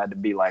character who had to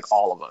be like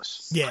all of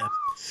us. Yeah.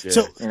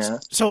 Yeah.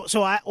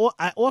 So I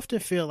often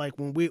feel like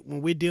when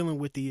we're dealing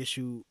with the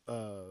issue,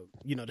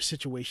 you know, the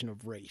situation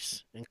of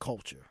race and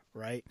culture,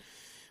 right,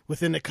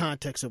 within the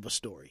context of a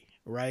story,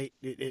 right,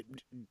 it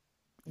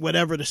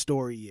whatever the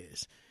story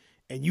is,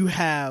 and you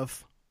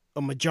have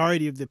a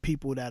majority of the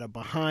people that are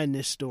behind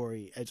this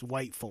story as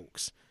white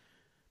folks,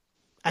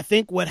 I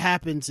think what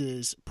happens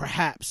is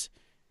perhaps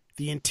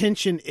the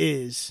intention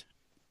is,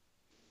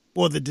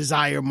 or the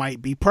desire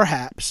might be,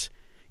 perhaps,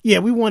 yeah,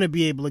 we want to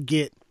be able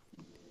to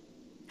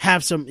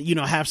have some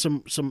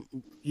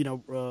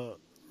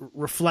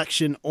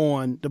reflection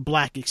on the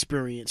black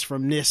experience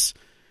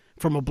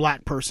from a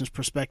black person's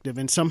perspective,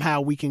 and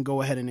somehow we can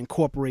go ahead and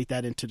incorporate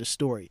that into the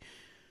story.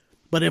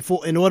 But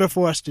in order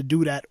for us to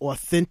do that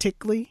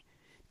authentically,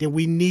 then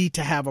we need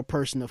to have a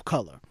person of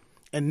color.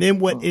 And then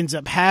what ends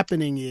up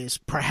happening is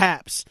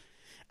perhaps,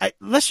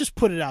 let's just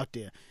put it out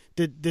there,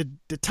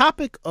 the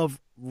topic of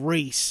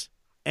race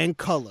and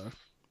color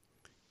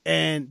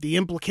and the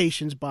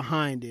implications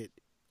behind it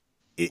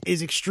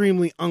is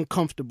extremely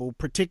uncomfortable,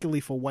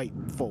 particularly for white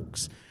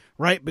folks,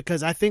 right?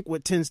 Because I think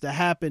what tends to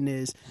happen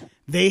is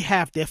they're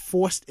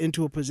forced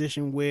into a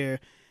position where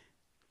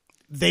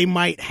they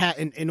might have,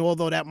 and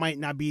although that might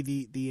not be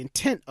the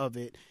intent of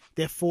it,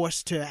 they're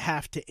forced to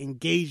have to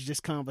engage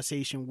this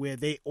conversation where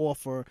they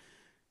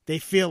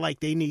feel like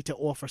they need to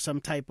offer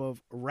some type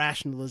of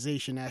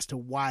rationalization as to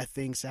why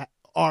things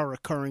are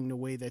occurring the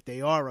way that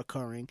they are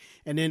occurring,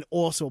 and then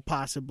also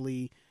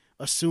possibly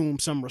assume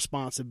some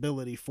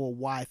responsibility for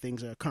why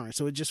things are occurring.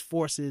 So it just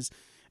forces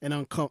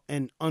an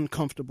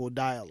uncomfortable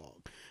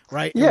dialogue,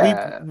 right?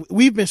 Yeah.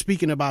 We've been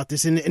speaking about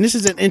this, and this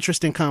is an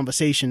interesting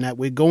conversation that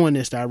we're going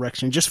this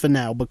direction just for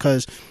now,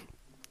 because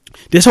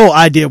this whole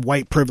idea of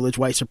white privilege,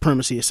 white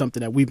supremacy is something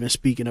that we've been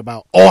speaking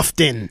about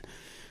often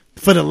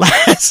for the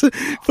last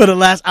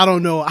I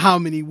don't know how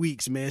many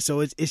weeks, man. So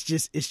it's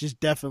just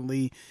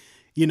definitely,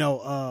 you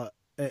know,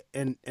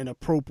 an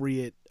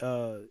appropriate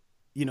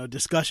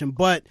discussion.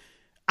 But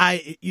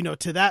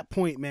to that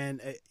point,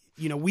 man,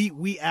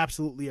 we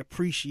absolutely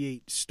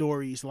appreciate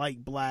stories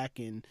like Black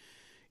and,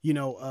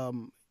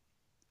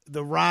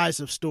 the rise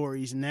of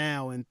stories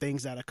now and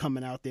things that are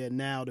coming out there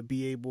now to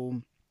be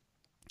able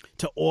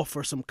to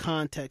offer some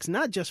context,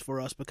 not just for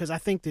us, because I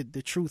think that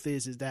the truth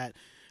is that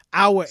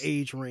our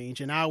age range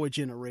and our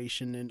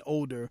generation and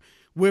older,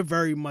 we're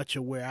very much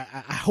aware.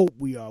 I hope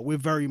we are. We're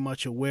very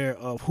much aware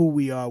of who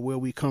we are, where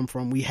we come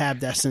from. We have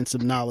that sense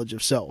of knowledge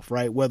of self,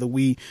 right? Whether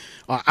we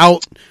are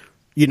out,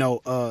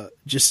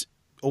 just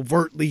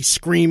overtly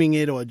screaming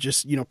it or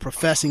just, you know,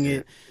 professing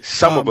it.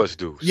 Some of us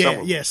do.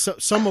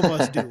 Some of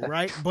us do,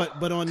 right?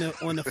 But on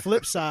the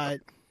flip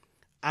side,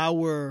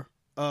 our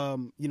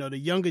you know, the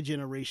younger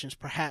generations,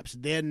 perhaps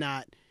they're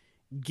not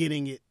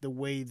getting it the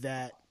way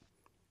that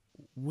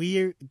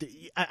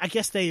I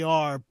guess they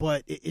are,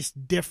 but it's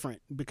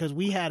different because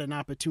we had an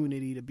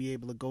opportunity to be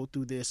able to go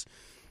through this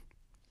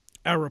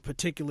era,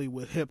 particularly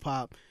with hip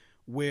hop,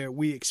 where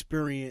we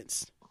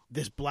experienced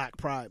this Black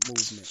Pride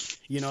movement.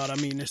 You know what I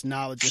mean? This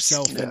knowledge of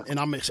self, and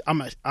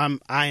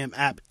I am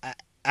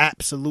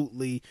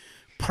absolutely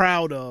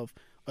proud of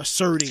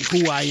asserting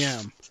who I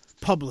am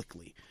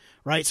publicly,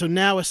 right? So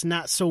now it's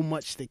not so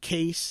much the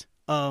case,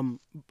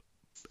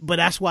 but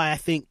that's why I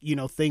think, you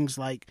know, things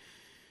like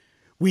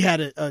we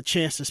had a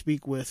chance to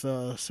speak with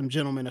some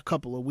gentlemen a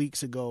couple of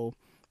weeks ago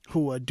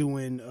who are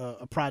doing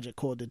a project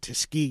called the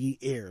Tuskegee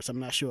Heirs. I'm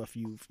not sure if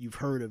you've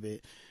heard of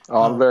it.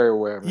 Oh, I'm very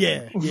aware of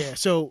it. Yeah.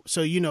 So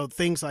you know,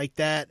 things like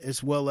that,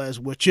 as well as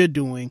what you're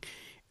doing,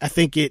 I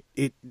think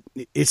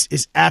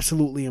it's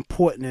absolutely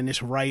important, and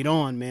it's right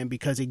on, man,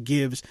 because it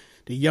gives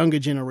the younger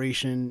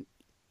generation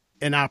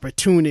an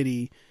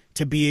opportunity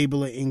to be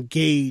able to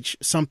engage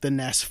something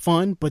that's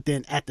fun, but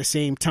then at the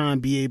same time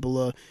be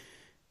able to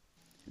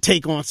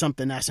take on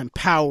something that's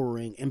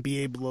empowering and be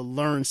able to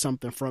learn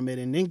something from it,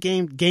 and then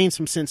gain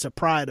some sense of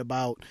pride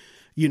about,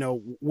 you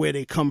know, where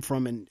they come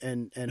from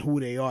and who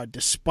they are,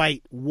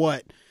 despite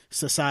what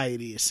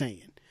society is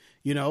saying,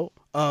 you know.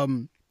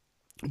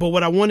 But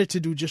what I wanted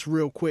to do just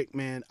real quick,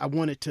 man, I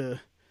wanted to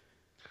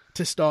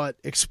start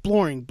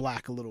exploring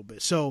Black a little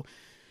bit. So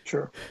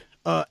Sure.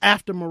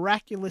 After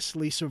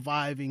miraculously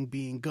surviving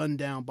being gunned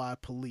down by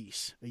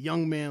police, a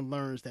young man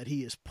learns that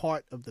he is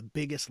part of the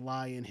biggest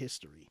lie in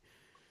history.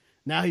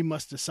 Now he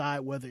must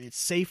decide whether it's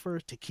safer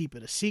to keep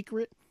it a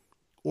secret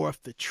or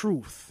if the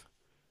truth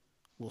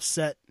will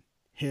set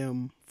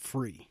him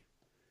free.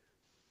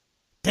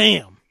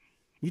 Damn.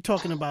 You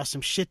talking about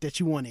some shit that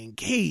you want to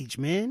engage,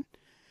 man.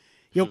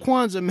 Yo,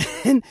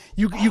 Kwanzaa, man,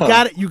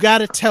 you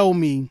gotta tell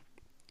me.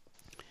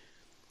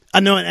 I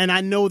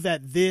know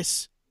that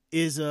this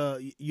is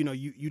you know,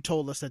 you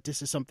told us that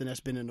this is something that's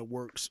been in the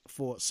works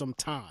for some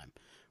time,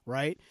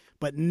 right?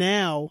 But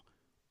now,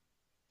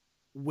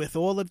 with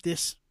all of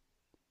this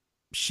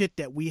shit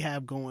that we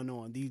have going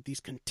on, these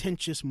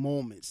contentious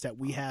moments that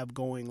we have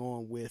going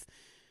on with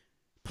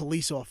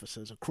police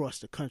officers across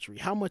the country,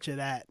 how much of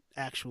that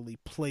actually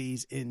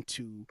plays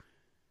into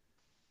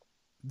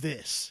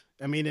this?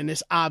 I mean, and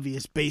it's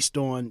obvious based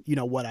on, you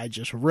know, what I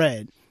just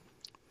read.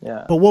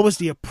 Yeah. But what was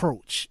the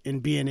approach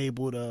in being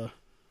able to?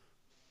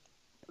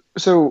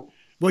 So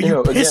were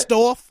you pissed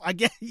off? I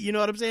guess, you know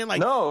what I'm saying.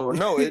 Like, no,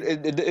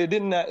 it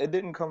didn't. It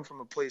didn't come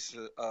from a place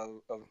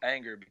of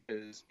anger,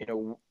 because, you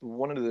know,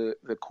 one of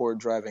the core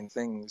driving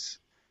things,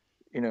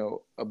 you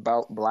know,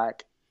 about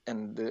Black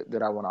and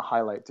that I want to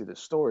highlight through the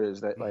story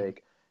is that,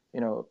 like,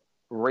 you know,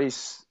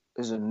 race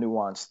is a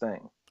nuanced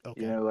thing.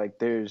 Okay. You know, like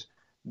there's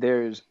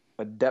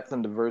a depth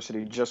and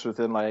diversity just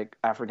within, like,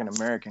 African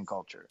American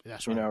culture.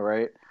 That's right. You know,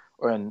 right?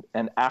 And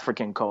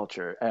African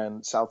culture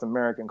and South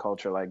American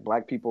culture. Like,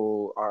 Black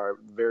people are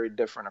very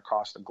different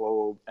across the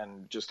globe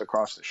and just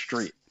across the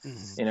street.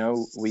 Mm-hmm. You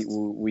know,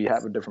 we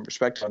have a different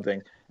perspective on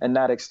things, and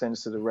that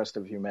extends to the rest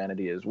of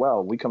humanity as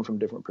well. We come from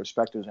different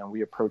perspectives, and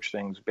we approach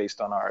things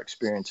based on our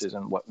experiences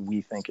and what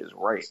we think is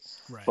right.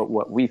 But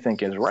what we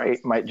think is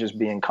right might just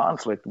be in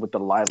conflict with the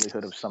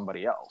livelihood of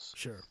somebody else.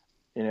 Sure.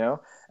 You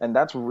know, and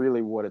that's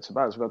really what it's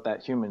about. It's about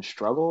that human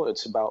struggle.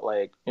 It's about,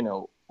 like, you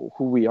know,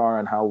 who we are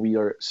and how we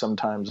are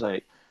sometimes,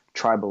 like,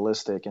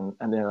 tribalistic, and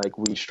then, like,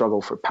 we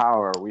struggle for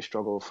power. We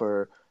struggle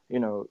for, you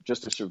know,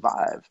 just to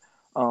survive.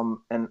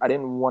 And I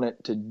didn't want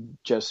it to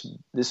just,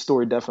 this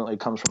story definitely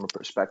comes from a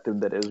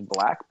perspective that is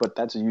Black, but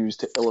that's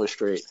used to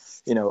illustrate,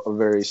 you know, a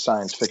very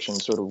science fiction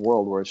sort of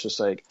world where it's just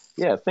like,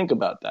 yeah, think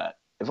about that.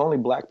 If only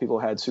Black people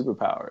had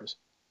superpowers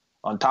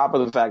on top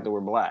of the fact that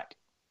we're Black,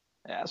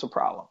 yeah, that's a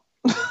problem.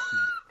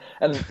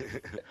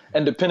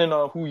 And depending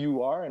on who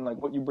you are and,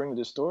 like, what you bring to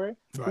the story,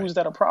 who's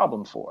that a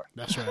problem for?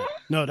 That's right.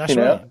 No, that's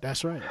right.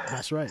 That's right.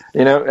 That's right.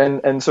 You know,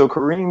 and so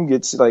Kareem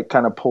gets, like,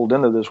 kind of pulled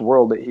into this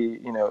world that he,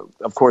 you know,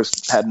 of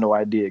course had no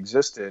idea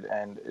existed,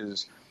 and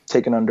is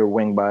taken under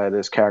wing by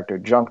this character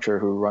Juncture,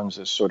 who runs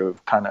this sort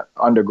of kind of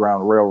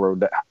underground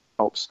railroad that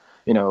helps,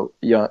 you know,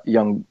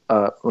 young,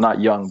 well,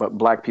 not young, but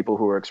Black people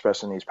who are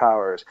expressing these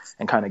powers,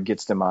 and kind of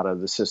gets them out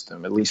of the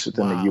system, at least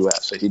within the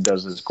U.S. So he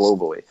does this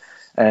globally.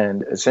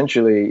 And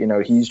essentially, you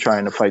know, he's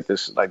trying to fight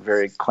this, like,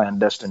 very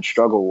clandestine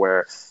struggle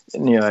where, you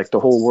know, like, the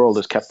whole world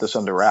has kept this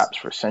under wraps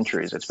for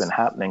centuries. It's been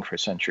happening for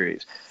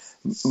centuries,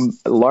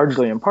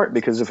 largely in part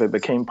because if it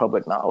became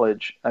public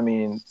knowledge, I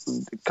mean,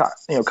 you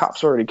know,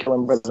 cops are already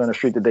killing brothers on the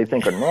street that they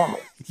think are normal.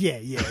 Yeah.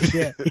 You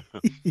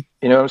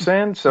know what I'm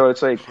saying? So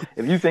it's like,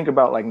 if you think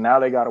about, like, now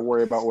they got to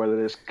worry about whether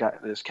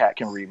this cat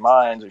can read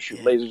minds or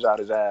shoot lasers out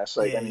his ass.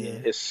 Like, I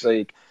mean, it's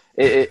like,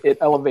 it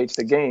elevates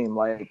the game.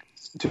 Like,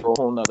 to a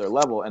whole nother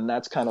level. And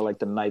that's kind of like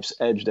the knife's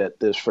edge that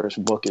this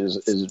first book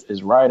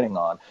is riding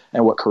on,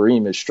 and what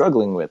Kareem is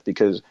struggling with,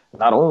 because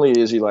not only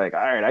is he like, all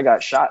right, I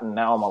got shot and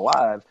now I'm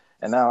alive,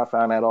 and now I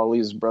found out all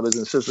these brothers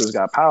and sisters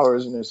got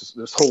powers, and there's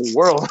this whole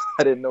world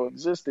I didn't know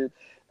existed.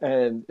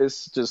 And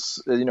it's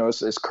just,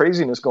 it's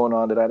craziness going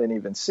on that I didn't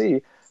even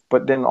see.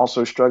 But then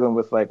also struggling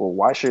with like, well,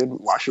 why should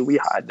we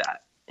hide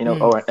that?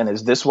 And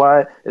is this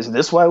why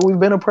we've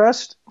been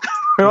oppressed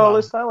for all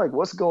this time? Like,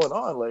 what's going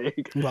on?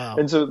 Like,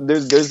 and so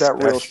there's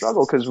that real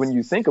struggle, because when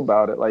you think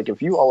about it, like,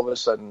 if you all of a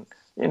sudden,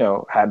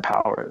 had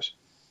powers,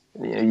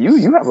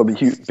 you have a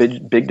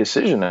big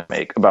decision to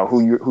make about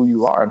who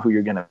you are and who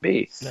you're going to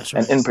be. That's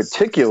right. And in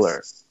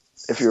particular,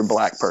 if you're a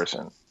black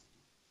person,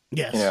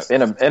 yes,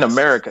 in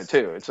America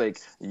too, it's like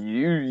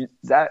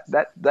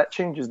that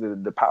changes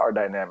the power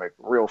dynamic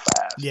real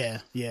fast.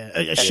 Yeah.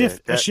 A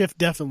shift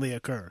definitely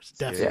occurs.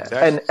 Definitely.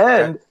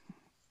 Yeah. And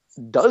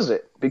does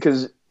it,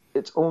 because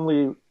it's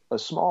only a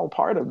small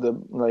part of the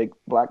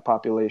black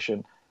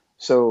population.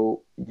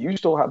 So you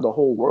still have the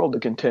whole world to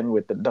contend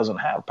with that doesn't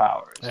have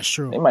powers. That's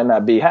true. They might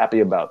not be happy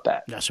about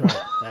that. That's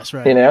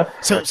right.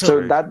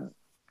 So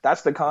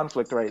that's the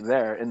conflict right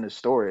there in the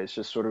story. It's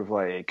just sort of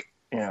like,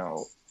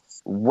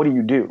 what do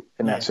you do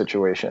in that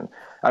situation?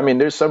 I mean,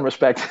 there's some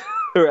respect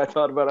where I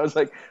thought about it. I was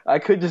like, I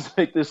could just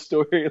make this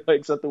story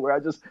like something where I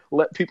just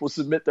let people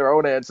submit their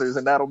own answers,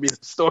 and that'll be the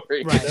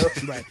story.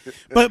 Right,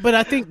 right. But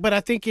I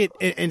think it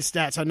in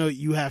Stats, I know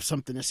you have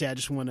something to say. I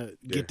just want to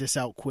get this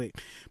out quick.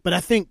 But I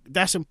think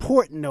that's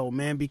important though,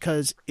 man,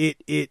 because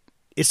it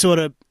sort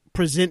of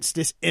presents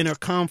this inner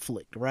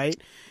conflict, right?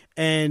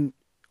 And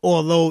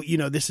although,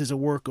 this is a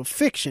work of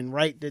fiction,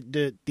 right?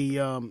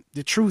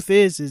 The truth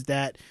is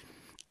that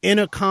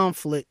inner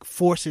conflict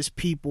forces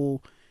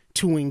people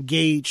to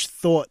engage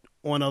thought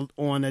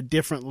on a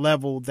different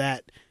level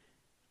that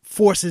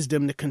forces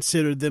them to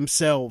consider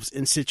themselves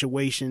in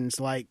situations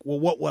like, well,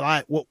 what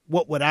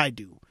would I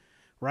do,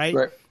 right?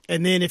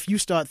 And then if you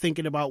start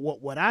thinking about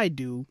what would I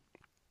do,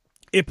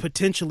 it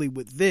potentially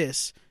with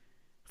this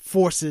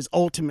forces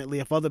ultimately,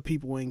 if other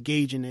people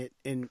engage in it,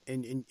 and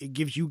it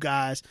gives you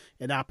guys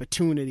an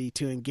opportunity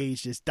to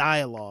engage this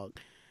dialogue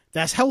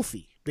that's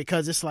healthy,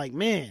 because it's like,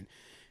 man.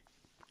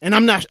 And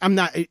I'm not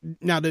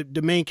now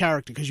the main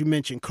character, because you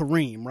mentioned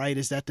Kareem, right?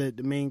 Is that the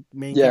main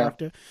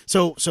character?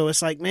 So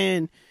it's like,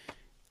 man,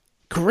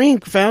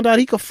 Kareem found out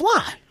he could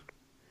fly.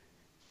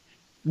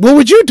 What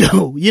would you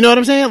do? You know what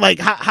I'm saying? Like,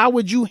 how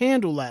would you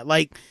handle that?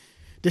 Like,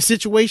 the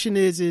situation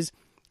is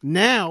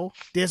now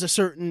there's a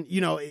certain,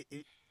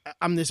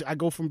 I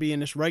go from being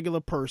this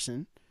regular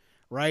person,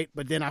 right?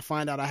 But then I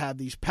find out I have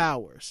these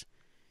powers.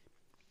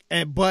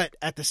 But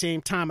at the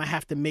same time, I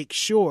have to make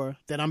sure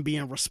that I'm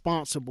being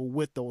responsible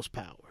with those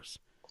powers.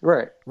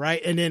 Right.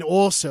 Right. And then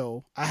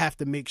also I have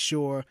to make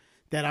sure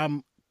that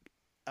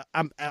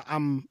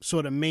I'm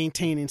sort of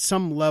maintaining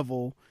some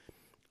level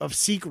of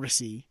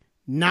secrecy,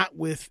 not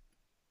with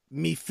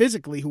me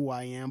physically who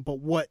I am, but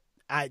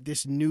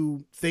this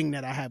new thing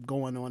that I have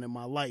going on in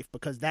my life,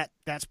 because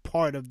that's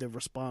part of the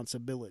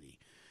responsibility.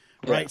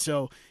 Right. Yeah.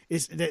 So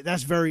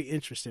that's very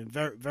interesting.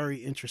 Very, very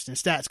interesting.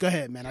 Stats, go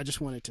ahead, man. I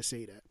just wanted to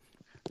say that.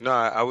 No,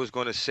 I was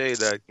going to say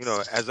that,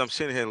 as I'm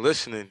sitting here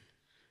listening,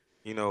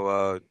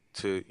 to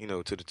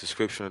the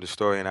description of the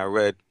story, and I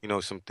read,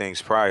 some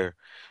things prior,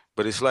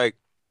 but it's like,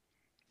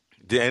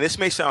 and this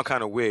may sound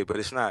kind of weird, but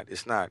it's not,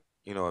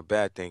 a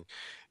bad thing.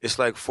 It's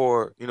like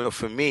for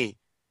me,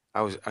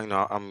 I was,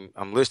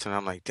 I'm listening,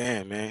 I'm like,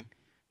 damn, man,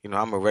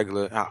 I'm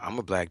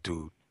a black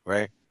dude,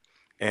 right?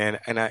 And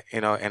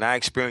I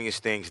experience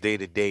things day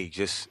to day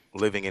just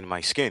living in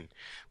my skin.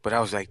 But I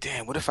was like,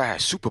 damn, what if I had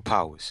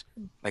superpowers?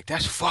 Like,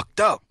 that's fucked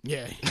up.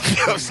 Yeah. You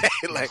know what I'm saying?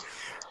 Like,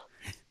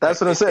 that's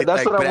what I said.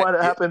 That's what I want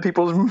to happen in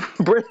people's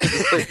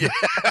brains.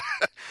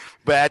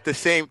 But at the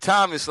same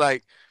time, it's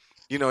like,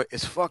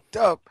 it's fucked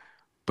up.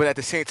 But at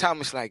the same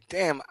time, it's like,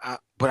 damn,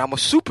 but I'm a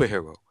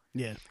superhero.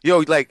 Yeah.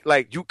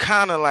 Like you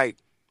kind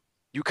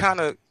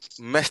of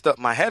messed up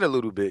my head a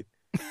little bit.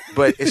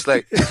 But it's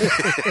like,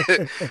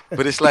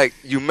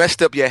 you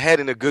messed up your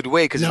head in a good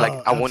way, because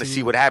I want to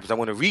see what happens. I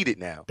want to read it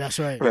now. That's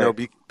right.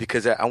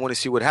 Because I want to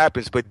see what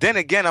happens. But then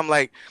again, I'm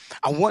like,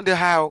 I wonder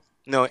how.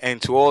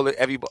 And to all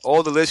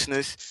the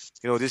listeners,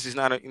 this is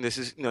not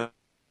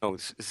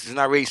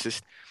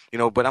racist.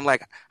 But I'm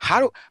like,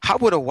 how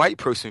would a white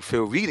person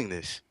feel reading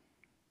this?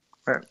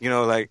 Right.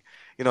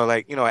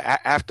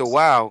 After a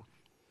while,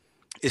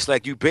 it's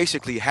like you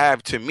basically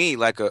have, to me,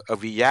 like a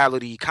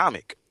reality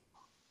comic.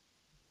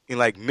 And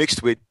like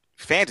mixed with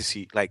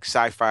fantasy, like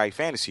sci-fi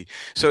fantasy.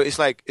 So it's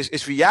like,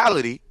 it's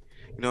reality,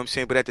 you know what I'm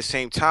saying? But at the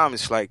same time,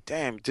 it's like,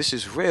 damn, this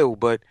is real.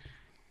 But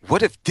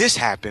what if this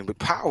happened with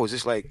powers?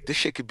 It's like, this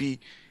shit could be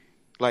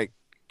like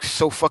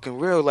so fucking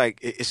real. Like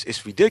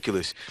it's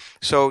ridiculous.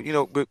 So,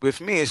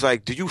 with me, it's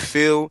like, do you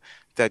feel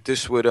that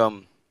this would,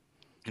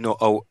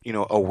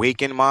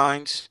 awaken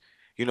minds,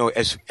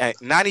 as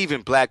not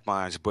even black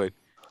minds, but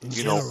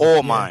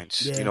all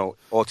minds,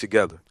 all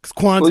together. Because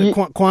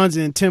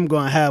Kwanzaa and Tim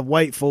gonna have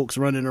white folks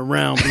running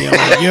around being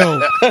like,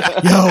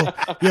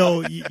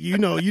 yo, you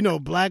know,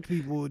 black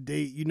people,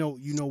 you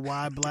know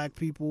why black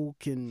people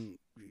can.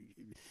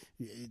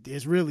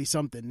 There's really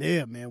something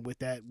there, man, with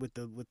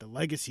the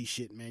legacy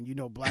shit, man. You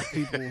know, black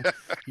people,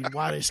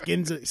 why their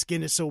skin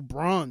is so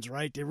bronze,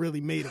 right? They're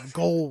really made of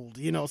gold,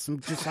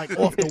 some just like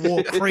off the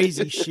wall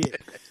crazy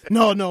shit.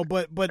 No,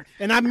 but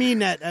and I mean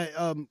that,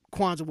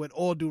 Kwanzaa, with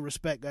all due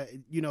respect,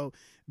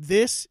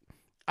 this,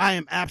 I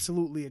am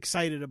absolutely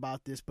excited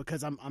about this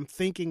because I'm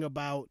thinking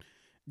about,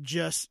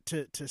 just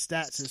to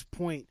Stats'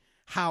 point,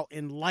 how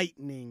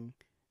enlightening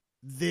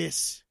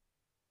this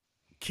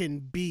can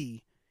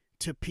be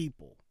to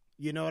people.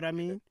 You know what I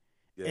mean?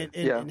 Yeah.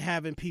 And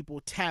having people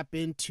tap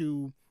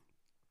into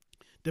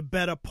the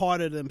better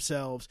part of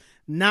themselves,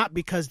 not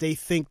because they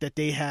think that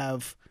they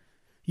have,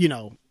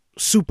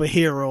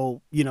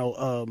 superhero,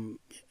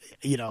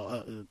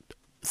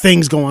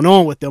 things going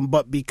on with them,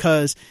 but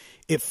because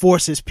it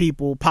forces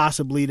people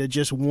possibly to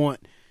just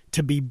want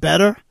to be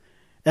better.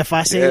 If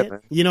I say it,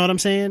 man. You know what I'm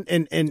saying?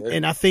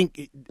 And I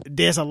think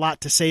there's a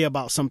lot to say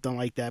about something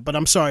like that. But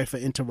I'm sorry for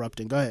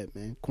interrupting. Go ahead,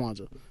 man.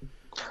 Kwanzaa.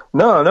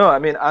 No. I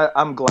mean,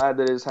 I'm glad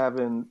that it's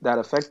having that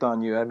effect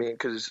on you. I mean,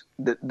 because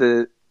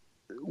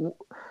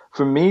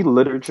for me,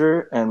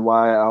 literature and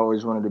why I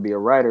always wanted to be a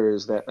writer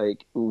is that,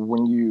 like,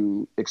 when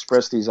you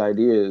express these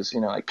ideas,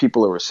 like,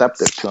 people are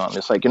receptive to them.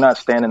 It's like you're not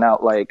standing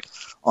out like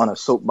on a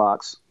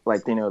soapbox,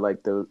 like,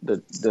 like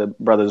the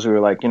brothers who are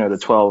like, the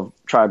 12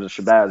 tribes of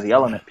Shabazz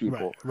yelling at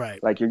people.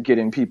 Right. Like, you're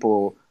getting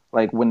people,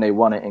 like, when they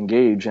want to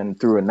engage and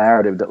through a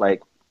narrative that,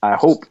 like, I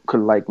hope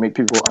could, like, make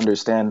people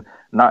understand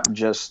not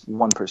just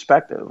one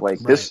perspective. Like,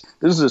 this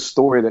is a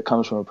story that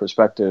comes from a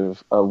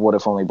perspective of what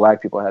if only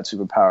black people had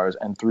superpowers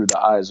and through the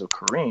eyes of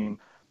Kareem.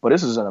 But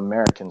this is an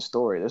American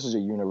story. This is a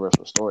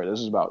universal story. This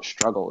is about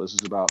struggle. This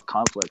is about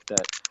conflict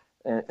that,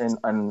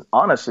 and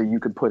honestly, you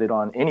could put it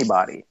on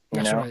anybody,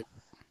 That's right.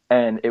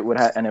 And it would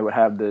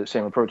have the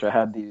same approach. I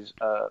had these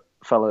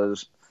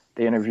fellas.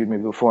 They interviewed me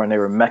before, and they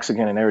were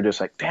Mexican, and they were just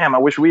like, "Damn, I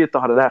wish we had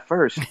thought of that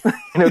first,"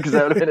 because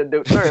that would have been a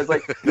dope story. It's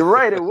like, you're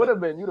right, it would have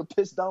been. You'd have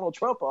pissed Donald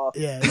Trump off.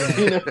 Yeah.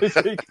 It's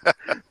like,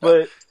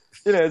 but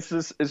it's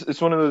just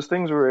it's one of those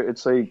things where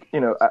it's like,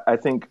 I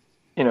think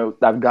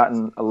I've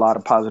gotten a lot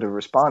of positive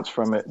response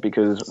from it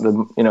because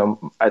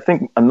I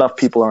think enough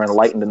people are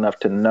enlightened enough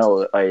to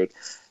know that, like,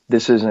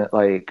 this isn't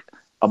like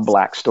a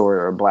black story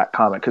or a black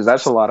comic, because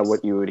that's a lot of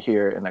what you would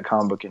hear in the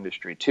comic book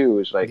industry too,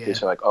 is like, they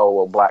say like, oh,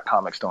 well, black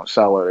comics don't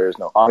sell or there's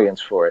no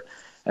audience for it.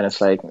 And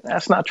it's like,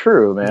 that's not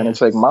true, man. It's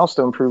like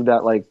Milestone proved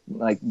that like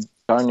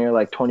darn near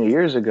like 20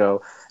 years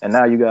ago. And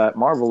now you got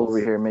Marvel over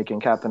here making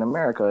Captain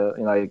America,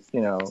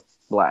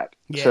 black.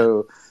 Yeah.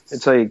 So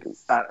it's like,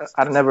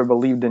 I never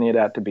believed any of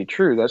that to be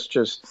true. That's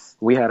just,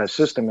 we had a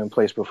system in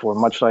place before,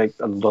 much like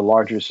the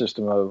larger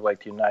system of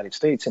like the United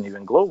States and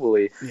even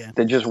globally,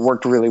 that just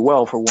worked really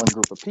well for one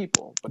group of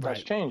people. But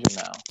that's changing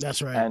now.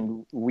 That's right.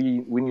 And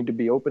we need to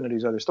be open to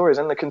these other stories,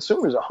 and the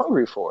consumers are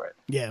hungry for it.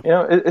 Yeah.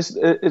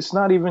 It's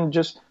not even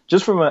just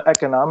from an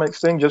economics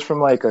thing, just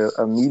from like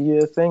a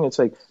media thing. It's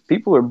like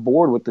people are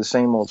bored with the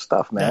same old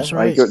stuff, man. That's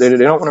right. Like, they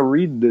don't want to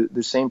read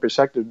the same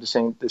perspective, the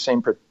same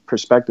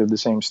perspective, the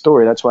same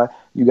story. That's why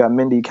you got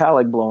Mindy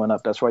Kaling blowing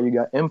up. That's why you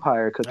got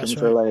Empire cooking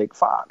for like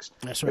Fox.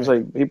 That's right. It's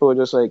like people are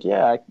just like,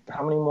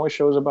 how many more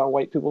shows about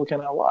white people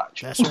can I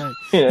watch? That's right.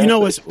 You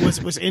know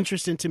what's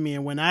interesting to me,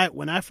 and when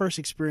I first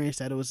experienced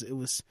that, it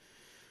was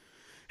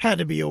had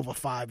to be over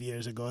 5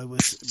 years ago. It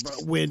was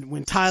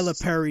when Tyler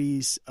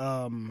Perry's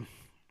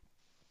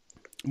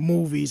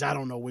movies, I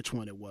don't know which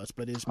one it was,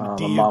 but it's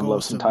Medea my mom goes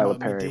loves some to Tyler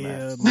Perry,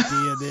 man.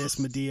 Medea this,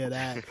 Medea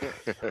that.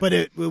 But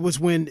it was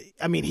when,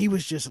 I mean, he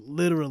was just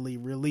literally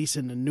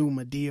releasing a new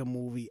Medea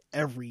movie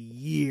every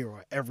year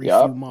or every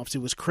few months. It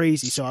was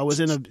crazy. So I was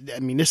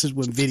this is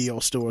when video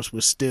stores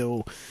was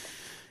still,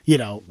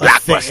 a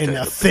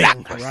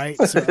thing, right?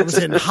 So I was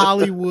in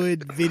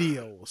Hollywood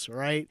Videos,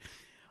 right?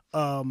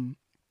 And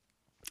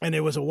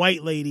there was a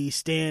white lady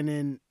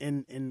standing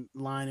in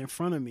line in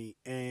front of me,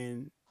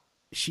 and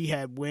she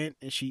had went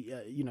and she,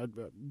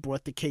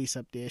 brought the case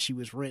up there. She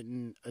was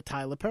renting a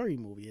Tyler Perry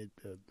movie.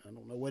 I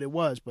don't know what it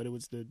was, but it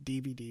was the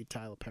DVD of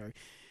Tyler Perry.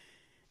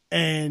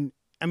 And,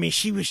 I mean,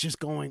 she was just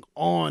going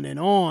on and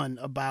on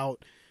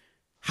about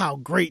how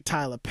great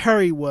Tyler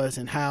Perry was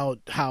and how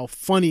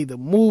funny the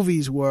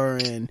movies were.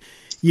 And,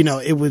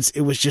 it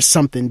was just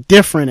something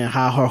different, and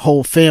how her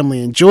whole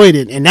family enjoyed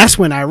it. And that's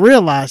when I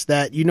realized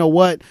that,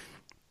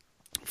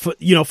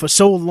 for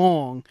so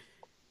long,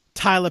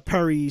 Tyler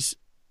Perry's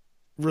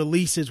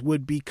releases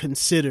would be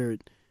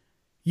considered,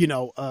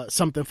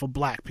 something for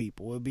black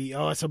people. It would be,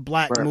 it's a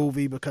black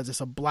movie because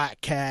it's a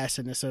black cast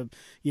and it's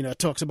it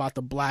talks about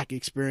the black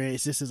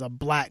experience. This is a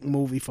black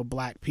movie for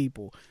black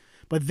people.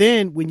 But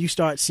then when you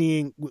start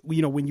seeing,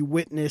 when you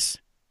witness,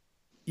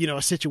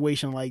 a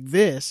situation like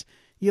this,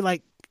 you're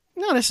like,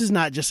 no, this is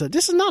not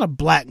a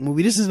black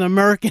movie. This is an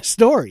American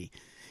story.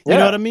 You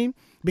know what I mean?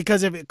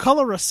 Because if it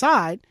color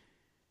aside,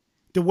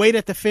 the way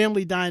that the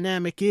family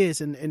dynamic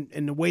is and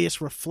the way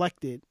it's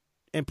reflected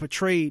and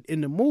portrayed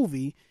in the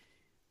movie,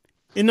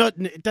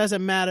 it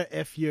doesn't matter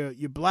if you're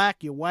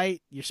black, you're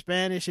white, you're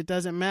Spanish, it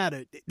doesn't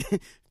matter.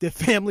 The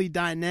family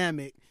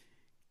dynamic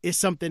is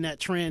something that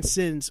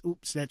transcends,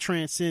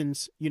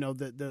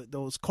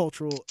 those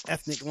cultural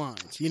ethnic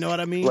lines. You know what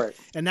I mean? Right.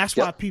 And that's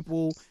why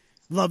people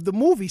love the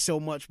movie so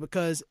much,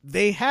 because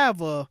they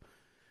have a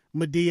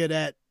Madea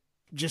that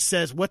just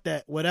says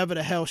whatever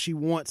the hell she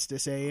wants to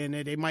say, and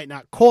they might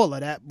not call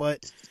her that,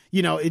 but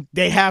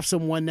they have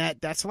someone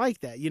that's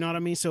like that. You know what I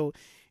mean? So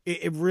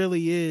it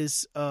really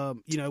is,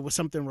 it was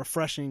something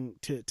refreshing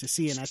to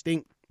see. And I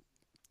think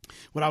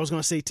what I was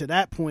going to say to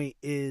that point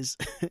is,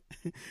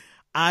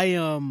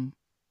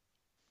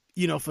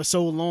 for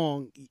so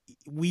long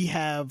we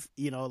have,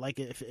 like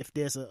if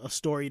there's a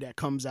story that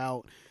comes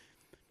out,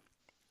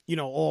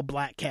 all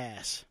black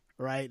cast,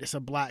 right? It's a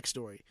black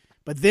story.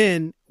 But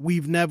then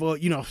we've never,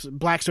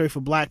 black story for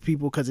black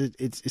people, because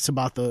it's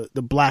about the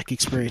black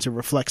experience. It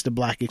reflects the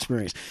black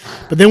experience.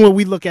 But then when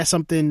we look at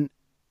something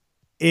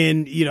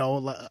in,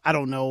 I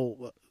don't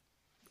know,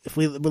 if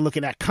we're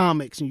looking at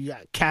comics and you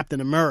got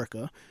Captain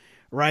America,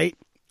 right?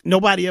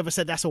 Nobody ever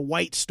said that's a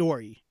white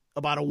story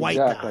about a white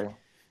guy.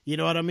 You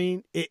know what I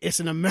mean? It's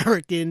an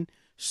American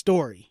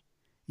story.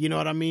 You know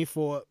what I mean?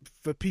 For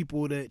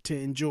people to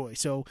enjoy.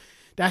 So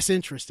that's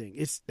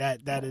interesting.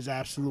 That is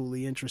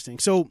absolutely interesting.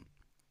 So,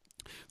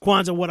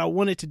 Kwanzaa, what I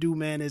wanted to do,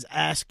 man, is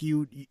ask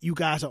you. You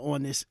guys are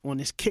on this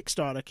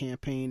Kickstarter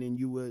campaign, and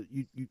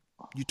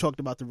you talked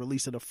about the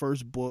release of the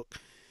first book.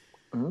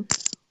 Mm-hmm.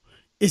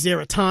 Is there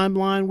a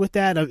timeline with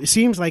that? It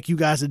seems like you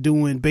guys are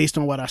doing, based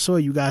on what I saw,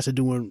 you guys are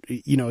doing,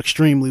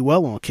 extremely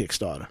well on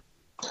Kickstarter.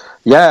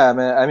 Yeah,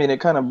 man. I mean, it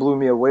kind of blew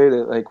me away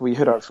that we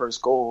hit our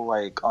first goal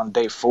on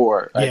day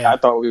 4. I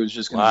thought we was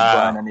just going to be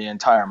grinding the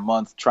entire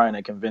month trying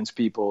to convince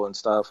people and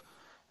stuff.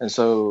 And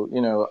so,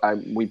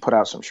 we put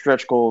out some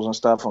stretch goals and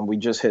stuff, and we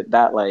just hit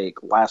that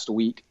last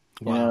week,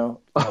 Wow.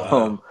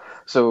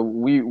 So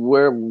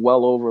we're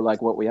well over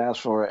what we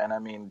asked for. And I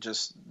mean,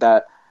 just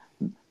that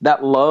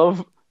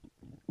love,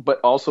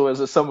 but also as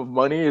a sum of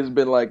money, has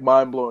been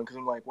mind blowing, because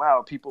I'm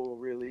wow, people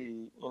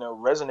really,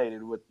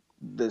 resonated with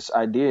this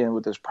idea and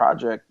with this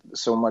project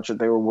so much that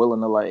they were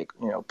willing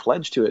to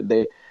pledge to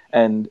it.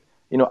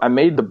 I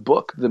made the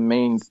book the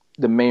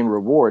main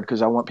reward,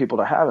 because I want people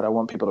to have it. I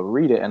want people to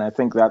read it. And I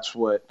think that's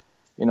what,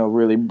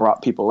 really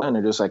brought people in.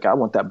 They're just I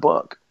want that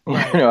book.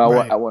 Right,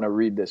 I want to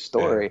read this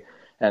story.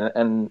 Yeah.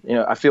 And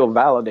I feel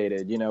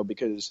validated,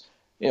 because,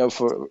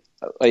 for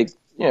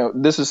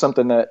this is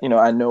something that,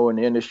 I know in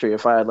the industry,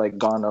 if I had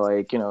gone to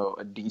a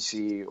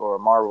DC or a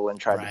Marvel and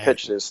tried to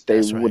pitch this,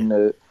 they wouldn't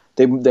have,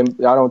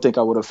 I don't think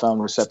I would have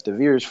found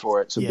receptive ears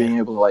for it. So being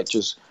able to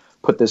just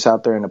put this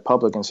out there in the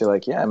public and say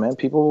yeah, man,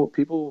 people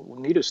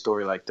need a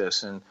story like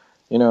this. And,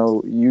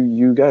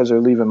 you guys are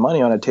leaving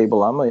money on the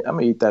table. I'm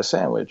gonna eat that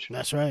sandwich.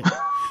 That's right.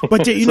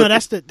 But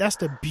that's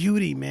the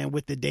beauty, man,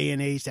 with the day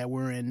and age that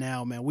we're in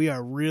now, man. We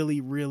are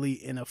really, really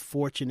in a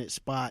fortunate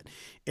spot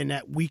in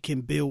that we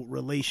can build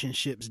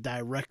relationships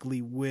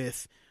directly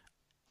with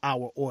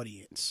our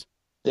audience.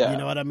 Yeah. You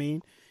know what I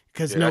mean?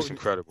 Because that's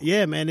incredible.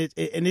 Yeah, man.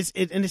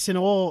 It's in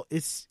all.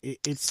 It's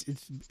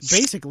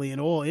basically in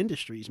all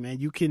industries, man.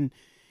 You can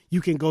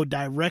go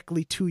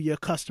directly to your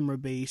customer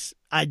base,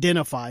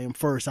 identify them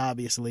first,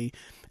 obviously,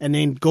 and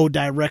then go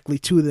directly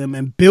to them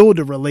and build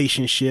a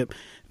relationship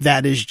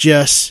that is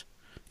just,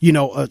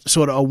 a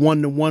sort of a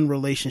one-to-one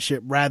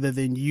relationship, rather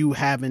than you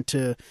having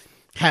to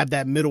have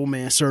that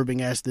middleman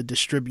serving as the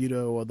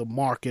distributor or the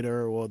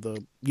marketer or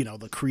the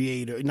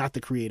creator, not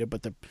the creator,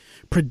 but the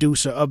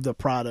producer of the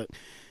product.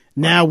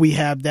 Now we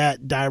have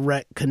that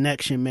direct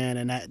connection, man,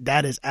 and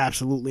that is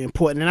absolutely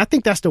important. And I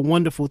think that's the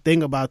wonderful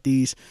thing about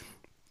these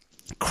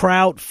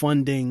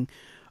crowdfunding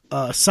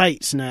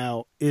sites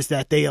now, is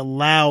that they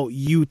allow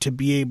you to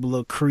be able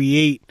to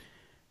create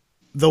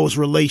those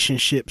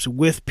relationships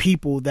with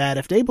people that,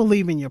 if they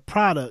believe in your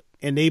product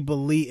and they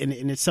believe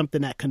and it's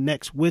something that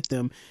connects with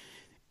them,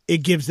 it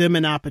gives them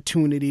an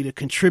opportunity to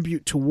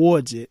contribute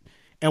towards it.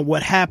 And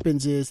what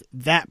happens is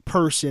that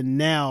person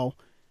now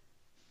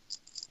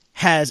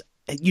has,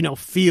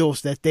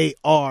 feels that they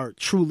are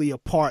truly a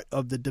part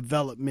of the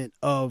development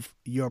of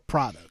your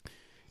product.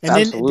 And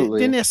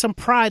then there's some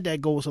pride that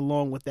goes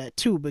along with that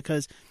too,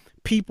 because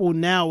people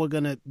now are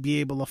going to be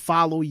able to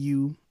follow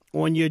you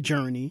on your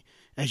journey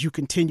as you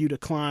continue to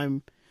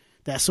climb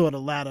that sort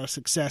of ladder of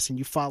success, and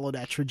you follow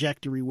that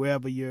trajectory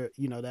wherever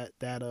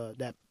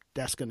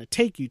that's going to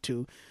take you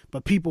to.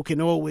 But people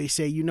can always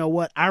say, you know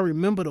what, I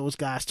remember those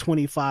guys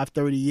 25,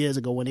 30 years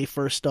ago when they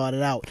first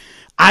started out.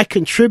 I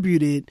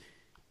contributed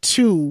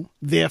to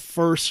their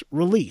first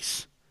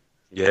release.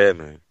 Yeah,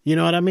 man. You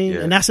know what I mean?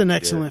 Yeah. And that's an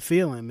excellent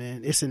feeling,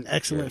 man. It's an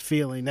excellent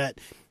feeling that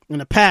in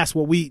the past,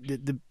 what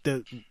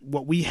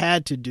we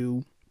had to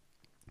do,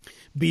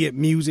 be it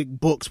music,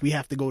 books, we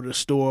have to go to the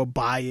store,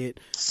 buy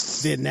it.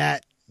 Then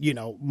that,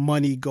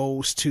 money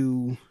goes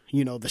to,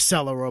 the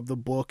seller of the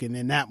book, and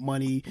then that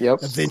money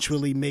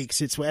eventually makes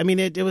its way. I mean,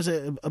 it was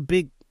a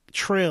big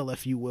trail,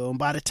 if you will. And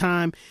by the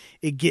time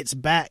it gets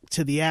back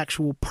to the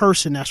actual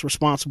person that's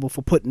responsible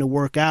for putting the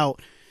work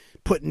out,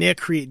 putting their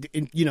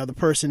the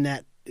person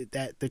that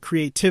the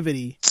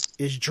creativity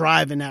is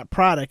driving that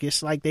product,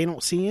 it's like they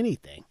don't see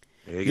anything.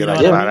 Yeah, you get like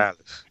 $5.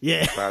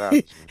 Yeah.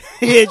 $5.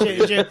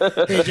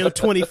 Here's your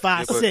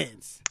 25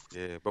 cents.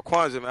 Yeah, but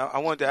Kwanzaa, man, I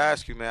wanted to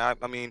ask you, man.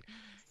 I mean,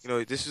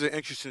 this is an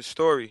interesting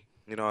story,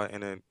 and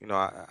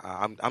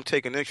I'm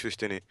taking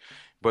interest in it.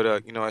 But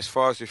as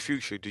far as the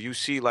future, do you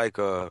see like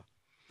a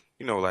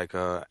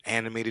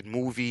animated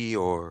movie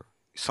or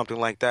something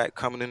like that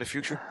coming in the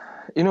future?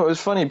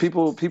 It's funny.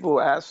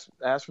 People ask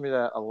me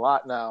that a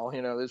lot now.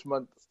 This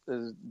month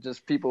is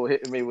just people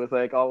hitting me with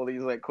like all of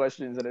these like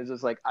questions, and it's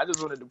just like I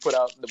just wanted to put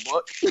out the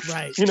book,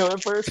 right?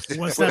 At first,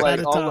 one step at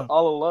a time.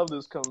 All the love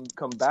that's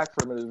come back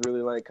from it has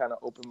really like kind of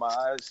opened my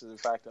eyes to the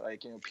fact that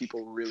like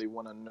people really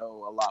want to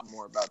know a lot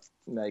more about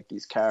like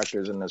these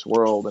characters in this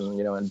world, and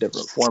in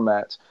different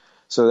formats.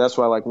 So that's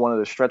why like one of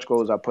the stretch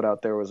goals I put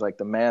out there was like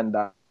the man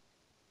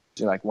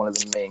like one of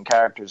the main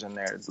characters in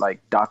there,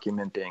 like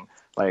documenting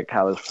like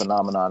how this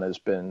phenomenon has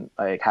been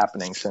like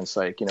happening since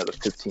like the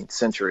 15th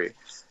century,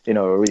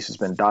 or at least it's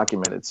been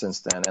documented since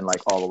then, and like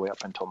all the way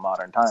up until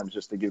modern times,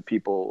 just to give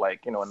people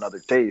like another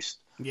taste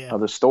of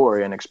the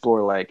story and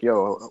explore like,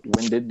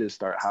 when did this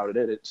start, how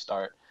did it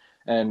start?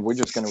 And we're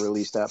just going to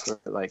release that for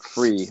like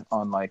free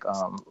on like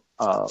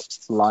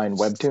Line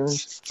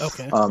Webtoons.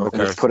 Okay. And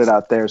just put it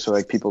out there so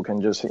like people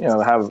can just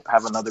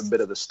have another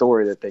bit of the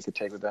story that they could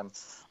take with them.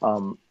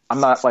 I'm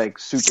not like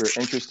super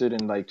interested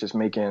in like just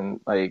making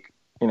like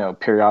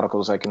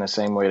periodicals like in the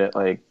same way that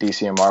like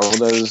DC and Marvel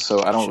does.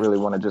 So I don't really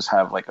want to just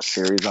have like a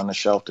series on the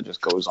shelf that just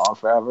goes on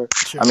forever.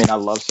 Sure. I mean, I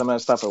love some of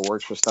that stuff. It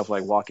works for stuff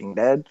like Walking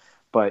Dead,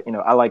 but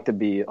I like to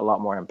be a lot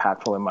more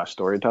impactful in my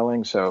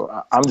storytelling.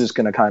 So I'm just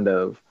going to kind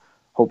of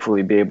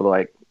hopefully be able to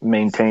like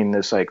maintain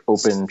this like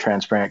open,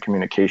 transparent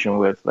communication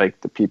with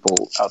like the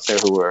people out there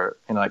who are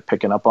like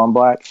picking up on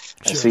Black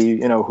and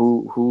see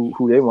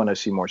who they want to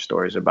see more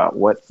stories about,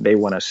 what they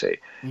want to see.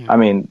 I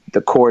mean,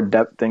 the core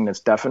thing that's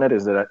definite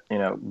is that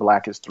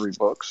Black is 3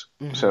 books,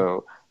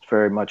 so it's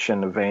very much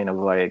in the vein of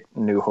like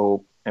New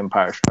Hope,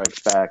 Empire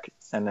Strikes Back,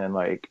 and then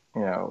like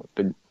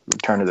the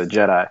Return of the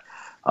Jedi.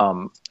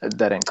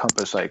 That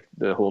encompass like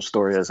the whole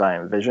story as I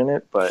envision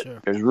it, but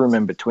there's room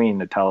in between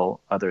to tell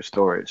other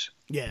stories.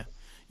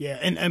 Yeah,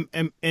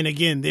 and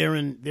again,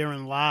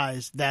 therein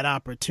lies that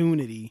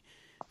opportunity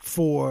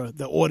for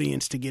the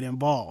audience to get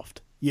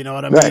involved. You know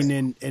what I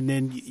mean? And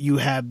then you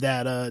have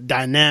that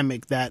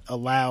dynamic that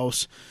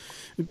allows,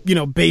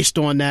 based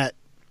on that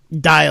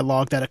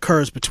dialogue that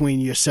occurs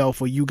between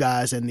yourself or you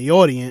guys and the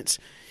audience,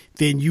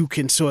 then you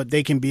can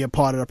they can be a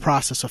part of the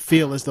process or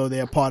feel as though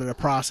they're a part of the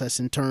process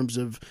in terms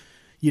of,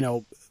 I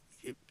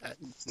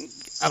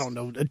don't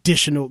know,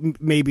 additional,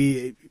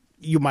 maybe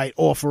you might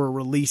offer a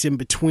release in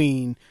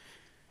between,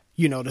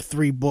 the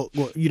 3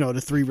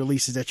 the 3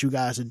 releases that you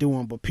guys are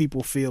doing, but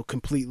people feel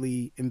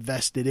completely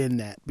invested in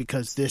that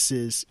because this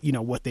is,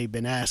 what they've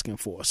been asking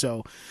for.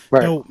 So,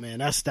 dope, man.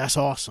 That's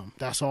awesome.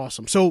 That's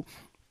awesome. So,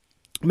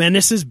 man,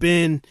 this has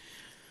been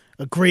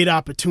a great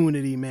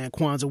opportunity, man.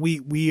 Kwanzaa,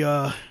 we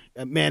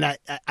man, I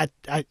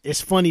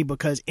it's funny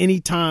because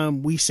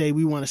anytime we say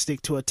we want to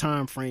stick to a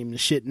time frame, the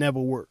shit never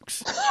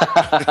works.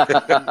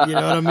 You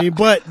know what I mean?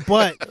 But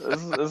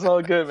it's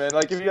all good, man.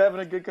 Like if you're having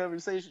a good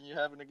conversation, you're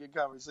having a good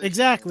conversation.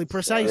 Exactly,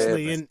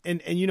 precisely. Yeah,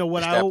 and you know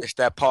what it's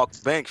that Park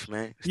Banks,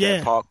 man.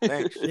 That Park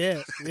Banks.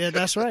 Yeah,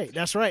 that's right.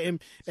 That's right.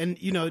 And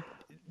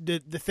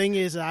the thing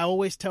is, I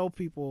always tell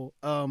people,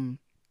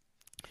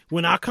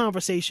 when our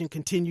conversation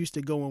continues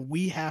to go and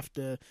we have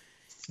to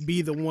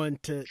be the one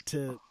to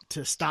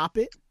stop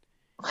it,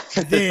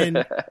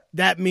 then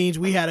that means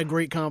we had a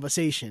great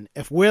conversation.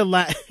 If we're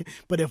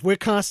but if we're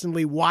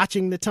constantly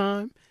watching the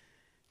time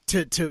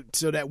so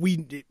that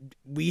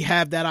we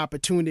have that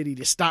opportunity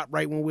to stop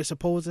right when we're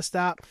supposed to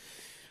stop,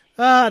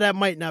 that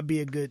might not be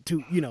a good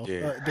the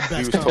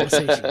best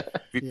conversation.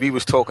 We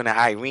was talking to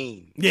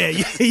Irene. Yeah.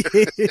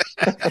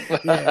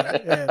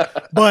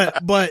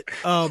 But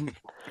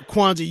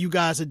Kwanzaa, you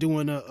guys are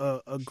doing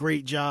a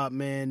great job,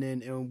 man,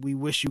 and we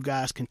wish you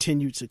guys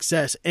continued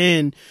success.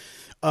 And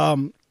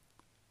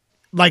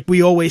like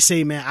we always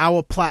say, man,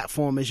 our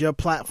platform is your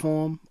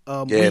platform.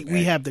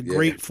 We have the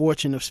great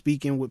fortune of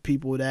speaking with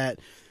people that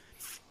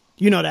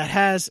that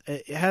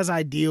has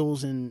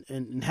ideals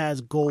and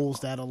has goals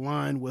that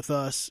align with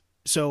us.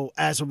 So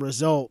as a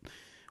result,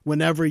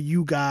 whenever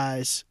you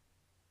guys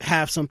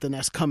have something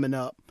that's coming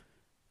up,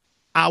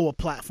 our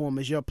platform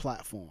is your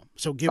platform.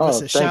 So give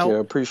us a shout. Thank you. I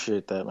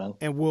appreciate that, man.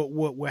 And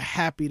we're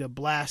happy to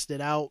blast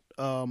it out.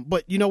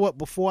 But you know what?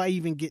 Before I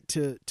even get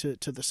to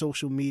the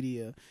social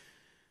media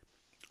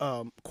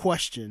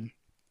question,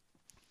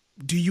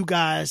 do you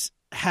guys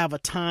have a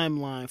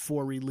timeline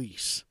for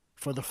release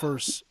for the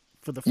first?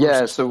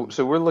 Yeah. So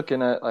we're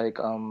looking at like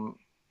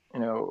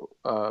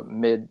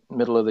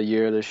middle of the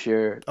year this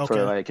year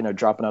for like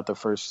dropping out the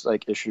first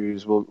like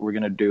issues. We're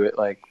gonna do it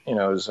like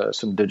as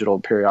some digital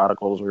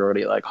periodicals. We're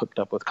already like hooked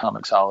up with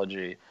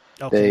Comixology,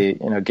 They,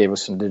 gave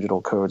us some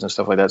digital codes and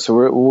stuff like that. So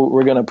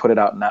we're going to put it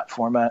out in that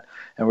format,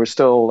 and we're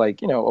still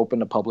like, open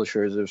to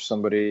publishers if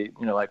somebody,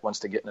 like wants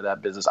to get into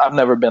that business. I've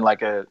never been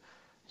like a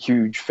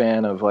huge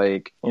fan of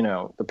like,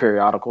 the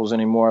periodicals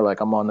anymore.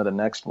 Like I'm on to the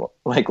next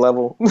like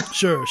level.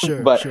 Sure.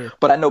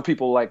 But I know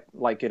people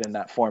like it in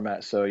that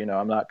format. So,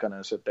 I'm not going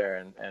to sit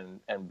there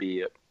and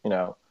be,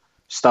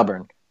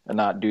 stubborn and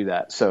not do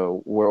that.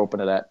 So we're open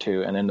to that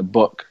too. And in the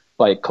book,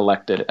 like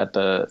collected at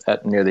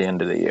near the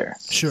end of the year.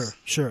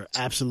 Sure.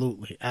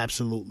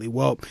 Absolutely.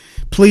 Well,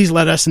 please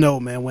let us know,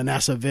 man, when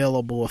that's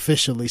available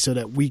officially so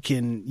that we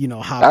can,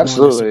 hop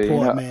absolutely. on and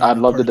support, man. I'd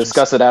love to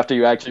discuss it after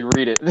you actually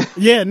read it.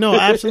 Yeah, no,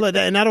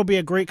 absolutely. And that'll be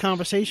a great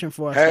conversation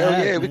for us.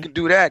 Hell yeah, we can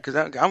do that because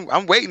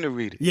I'm waiting to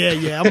read it.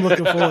 Yeah, I'm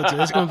looking forward to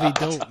it. It's going to be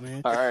dope,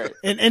 man. All right.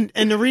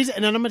 And the reason,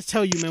 and I'm going to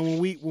tell you, man,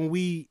 when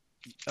we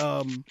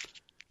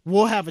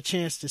we'll have a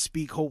chance to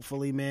speak,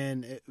 hopefully,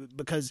 man,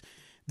 because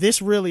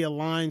this really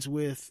aligns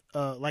with,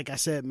 like I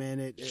said,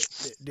 man,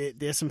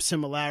 there's some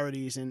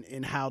similarities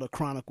in how the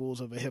Chronicles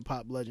of a Hip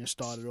Hop Legend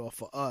started off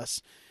for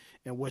us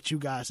and what you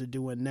guys are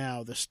doing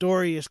now. The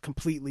story is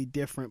completely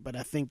different, but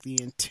I think the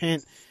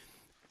intent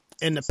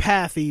and the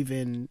path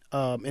even,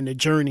 and the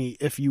journey,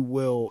 if you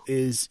will,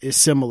 is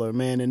similar,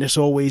 man. And it's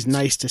always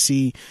nice to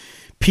see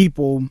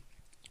people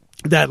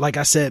that, like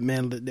I said,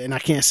 man, and I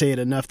can't say it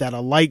enough, that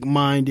are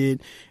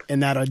like-minded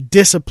and that are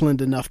disciplined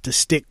enough to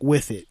stick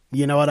with it.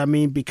 You know what I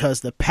mean?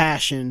 Because the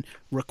passion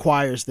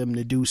requires them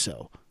to do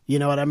so. You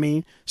know what I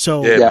mean?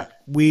 So yeah.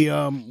 we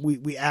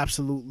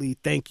absolutely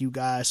thank you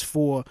guys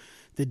for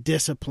the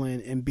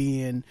discipline and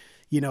being,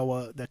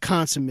 the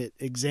consummate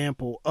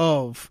example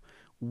of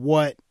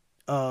what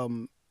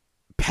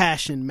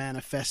passion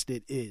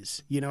manifested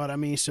is. You know what I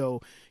mean?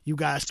 So you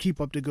guys keep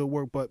up the good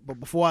work. But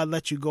before I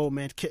let you go,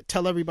 man,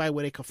 tell everybody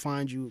where they can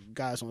find you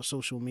guys on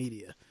social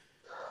media.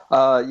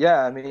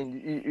 Yeah, I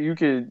mean, you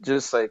could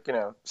just like,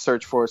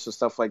 search for us and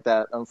stuff like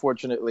that.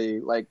 Unfortunately,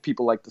 like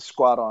people like to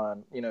squat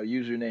on,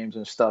 usernames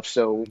and stuff.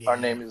 So our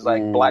name is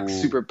like Black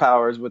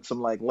Superpowers with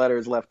some like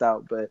letters left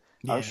out, but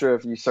I'm sure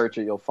if you search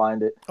it, you'll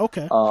find it.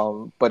 Okay.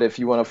 But if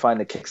you want to find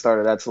the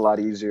Kickstarter, that's a lot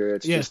easier.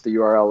 It's just the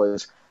URL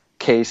is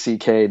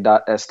kck.st/black.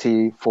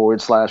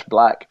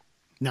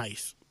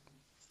 Nice.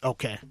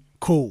 Okay.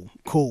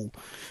 Cool.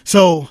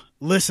 So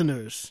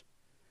listeners,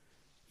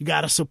 you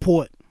got to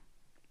support.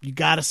 You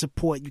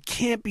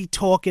can't be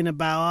talking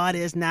about,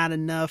 there's not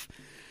enough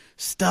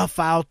stuff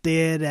out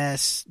there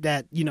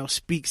that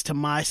speaks to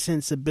my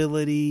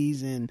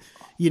sensibilities. And,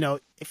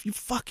 if you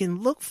fucking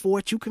look for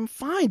it, you can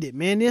find it,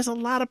 man. There's a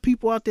lot of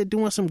people out there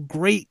doing some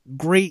great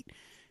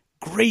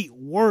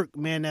work,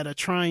 man, that are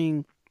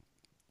trying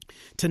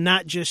to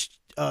not just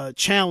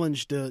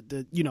challenge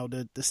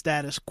the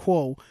status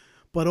quo,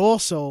 but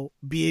also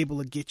be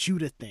able to get you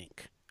to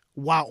think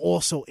while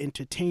also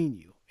entertain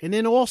you. And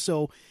then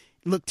also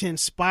look to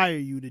inspire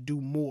you to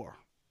do more,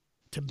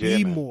 to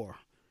be more,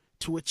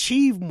 to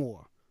achieve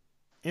more.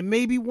 And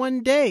maybe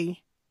one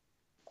day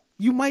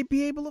you might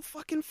be able to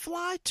fucking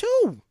fly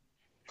too.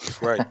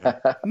 That's right,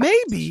 man.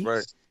 Maybe. That's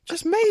right.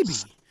 Just maybe.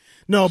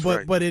 No,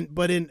 That's but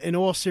right. in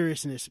all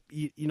seriousness,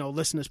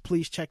 listeners,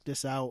 please check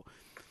this out.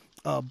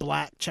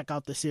 Black, check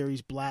out the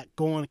series Black.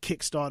 Go on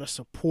Kickstarter,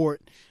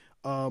 support.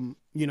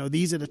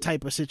 These are the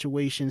type of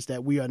situations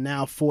that we are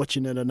now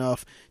fortunate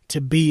enough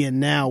to be in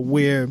now,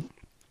 where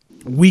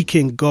we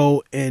can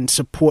go and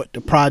support the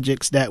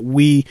projects that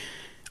we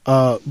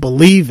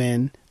believe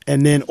in.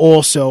 And then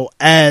also,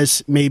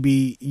 as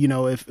maybe,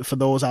 if for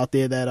those out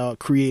there that are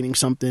creating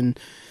something,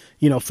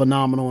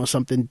 phenomenal and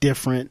something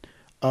different,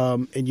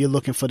 and you're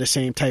looking for the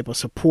same type of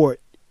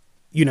support,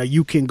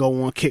 you can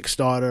go on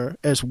Kickstarter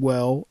as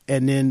well,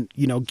 and then,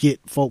 get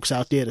folks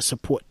out there to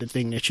support the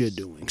thing that you're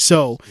doing.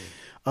 So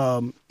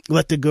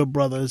let the good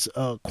brothers,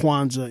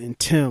 Kwanzaa and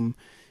Tim,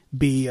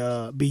 be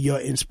your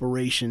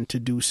inspiration to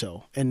do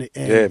so. And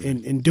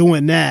in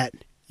doing that,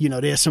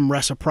 there's some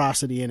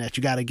reciprocity in that.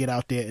 You got to get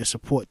out there and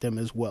support them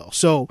as well.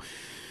 So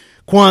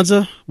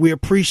Kwanzaa, we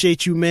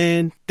appreciate you,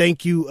 man.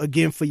 Thank you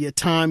again for your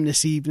time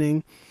this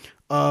evening.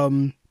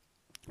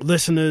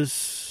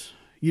 Listeners,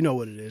 you know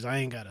what it is. I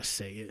ain't got to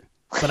say it,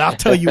 but I'll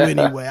tell you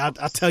anyway. I'll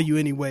tell you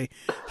anyway.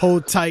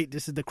 Hold tight.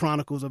 This is the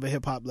Chronicles of a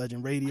Hip Hop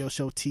Legend radio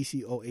show,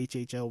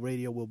 TCOHHL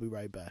Radio. We'll be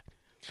right back.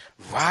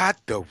 Ride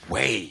the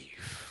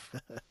wave.